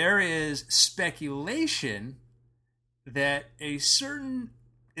 there is speculation that a certain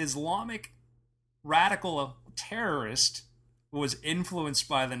Islamic radical terrorist was influenced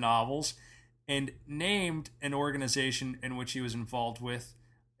by the novels and named an organization in which he was involved with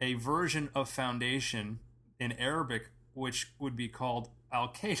a version of Foundation in Arabic, which would be called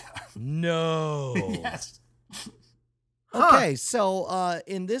Al-Qaeda. No. Yes. Okay, so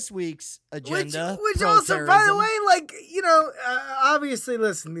in this week's agenda, which also, by the way, like, obviously,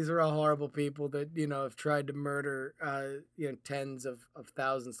 listen, these are all horrible people that, have tried to murder, tens of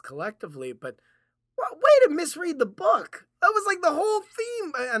thousands collectively, but way to misread the book. That was like the whole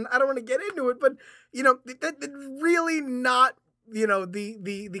theme, and I don't want to get into it, but, that really not,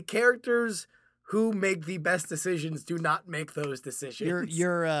 the characters who make the best decisions do not make those decisions.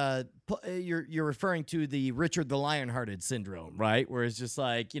 You're referring to the Richard the Lionhearted syndrome, right? Where it's just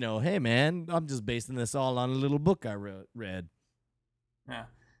like, hey man, I'm just basing this all on a little book I read. Yeah,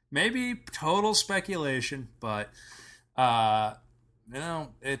 maybe total speculation, but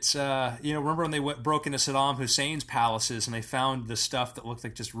it's remember when they broke into Saddam Hussein's palaces and they found the stuff that looked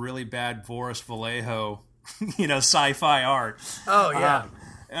like just really bad Boris Vallejo, sci-fi art. Oh yeah.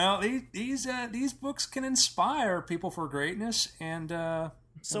 These books can inspire people for greatness, and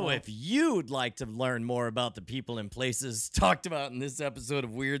so if you'd like to learn more about the people and places talked about in this episode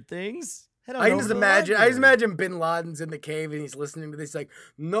of Weird Things, head on over to the library. I just imagine Bin Laden's in the cave and he's listening to this like,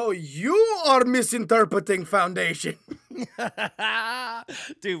 no, you are misinterpreting Foundation.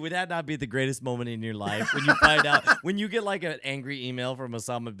 Dude, would that not be the greatest moment in your life when you find out, when you get like an angry email from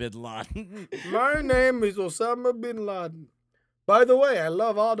Osama Bin Laden? My name is Osama Bin Laden. By the way, I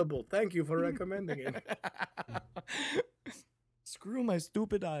love Audible. Thank you for recommending it. Screw my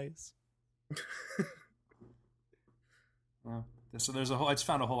stupid eyes. So there's I just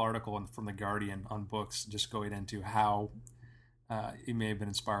found a whole article from The Guardian on books just going into how he may have been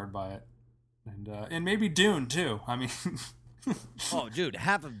inspired by it. And maybe Dune, too. I mean... Oh, dude,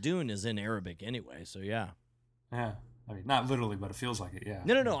 half of Dune is in Arabic anyway, so yeah. Yeah. I mean, not literally, but it feels like it. Yeah.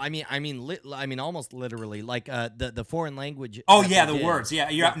 No. I mean, almost literally, like the foreign language. Oh yeah, the words. Yeah,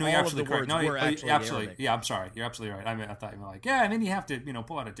 you're absolutely correct. No, absolutely. Arabic. Yeah, I'm sorry. You're absolutely right. I mean, I thought you were like, yeah, and then you have to,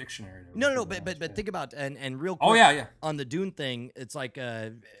 pull out a dictionary. No. But think about and real quick. Oh yeah. On the Dune thing, it's like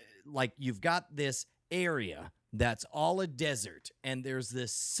you've got this area that's all a desert, and there's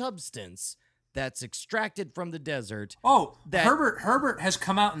this substance that's extracted from the desert. Oh, Herbert has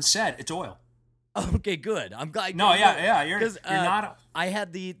come out and said it's oil. Okay, good. I'm glad. No, yeah. You're not. I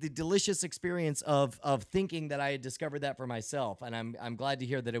had the delicious experience of thinking that I had discovered that for myself, and I'm glad to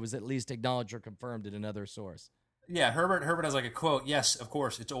hear that it was at least acknowledged or confirmed in another source. Yeah, Herbert has like a quote. Yes, of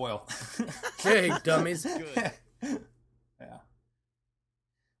course, it's oil. Hey, dummies. Good. Yeah.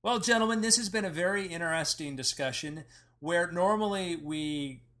 Well, gentlemen, this has been a very interesting discussion where normally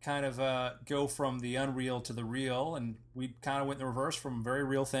we kind of go from the unreal to the real, and we kind of went in the reverse from very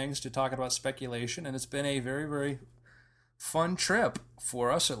real things to talking about speculation, and it's been a very, very fun trip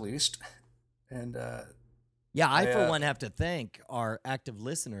for us, at least. And I for one have to thank our active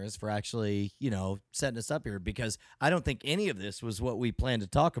listeners for actually, setting us up here, because I don't think any of this was what we planned to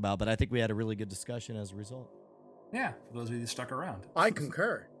talk about, but I think we had a really good discussion as a result. Yeah, for those of you who stuck around. I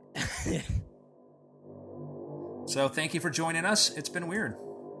concur. So thank you for joining us. It's been weird.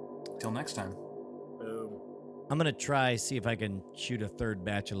 Till next time. Boom. I'm going to see if I can shoot a third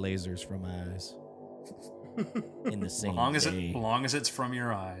batch of lasers from my eyes. In the same day. As long as it's from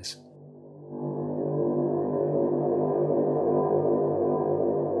your eyes.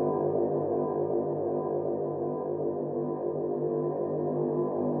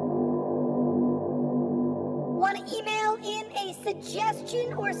 Want to email in a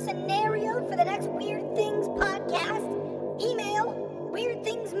suggestion or scenario for the next Weird Things podcast? Email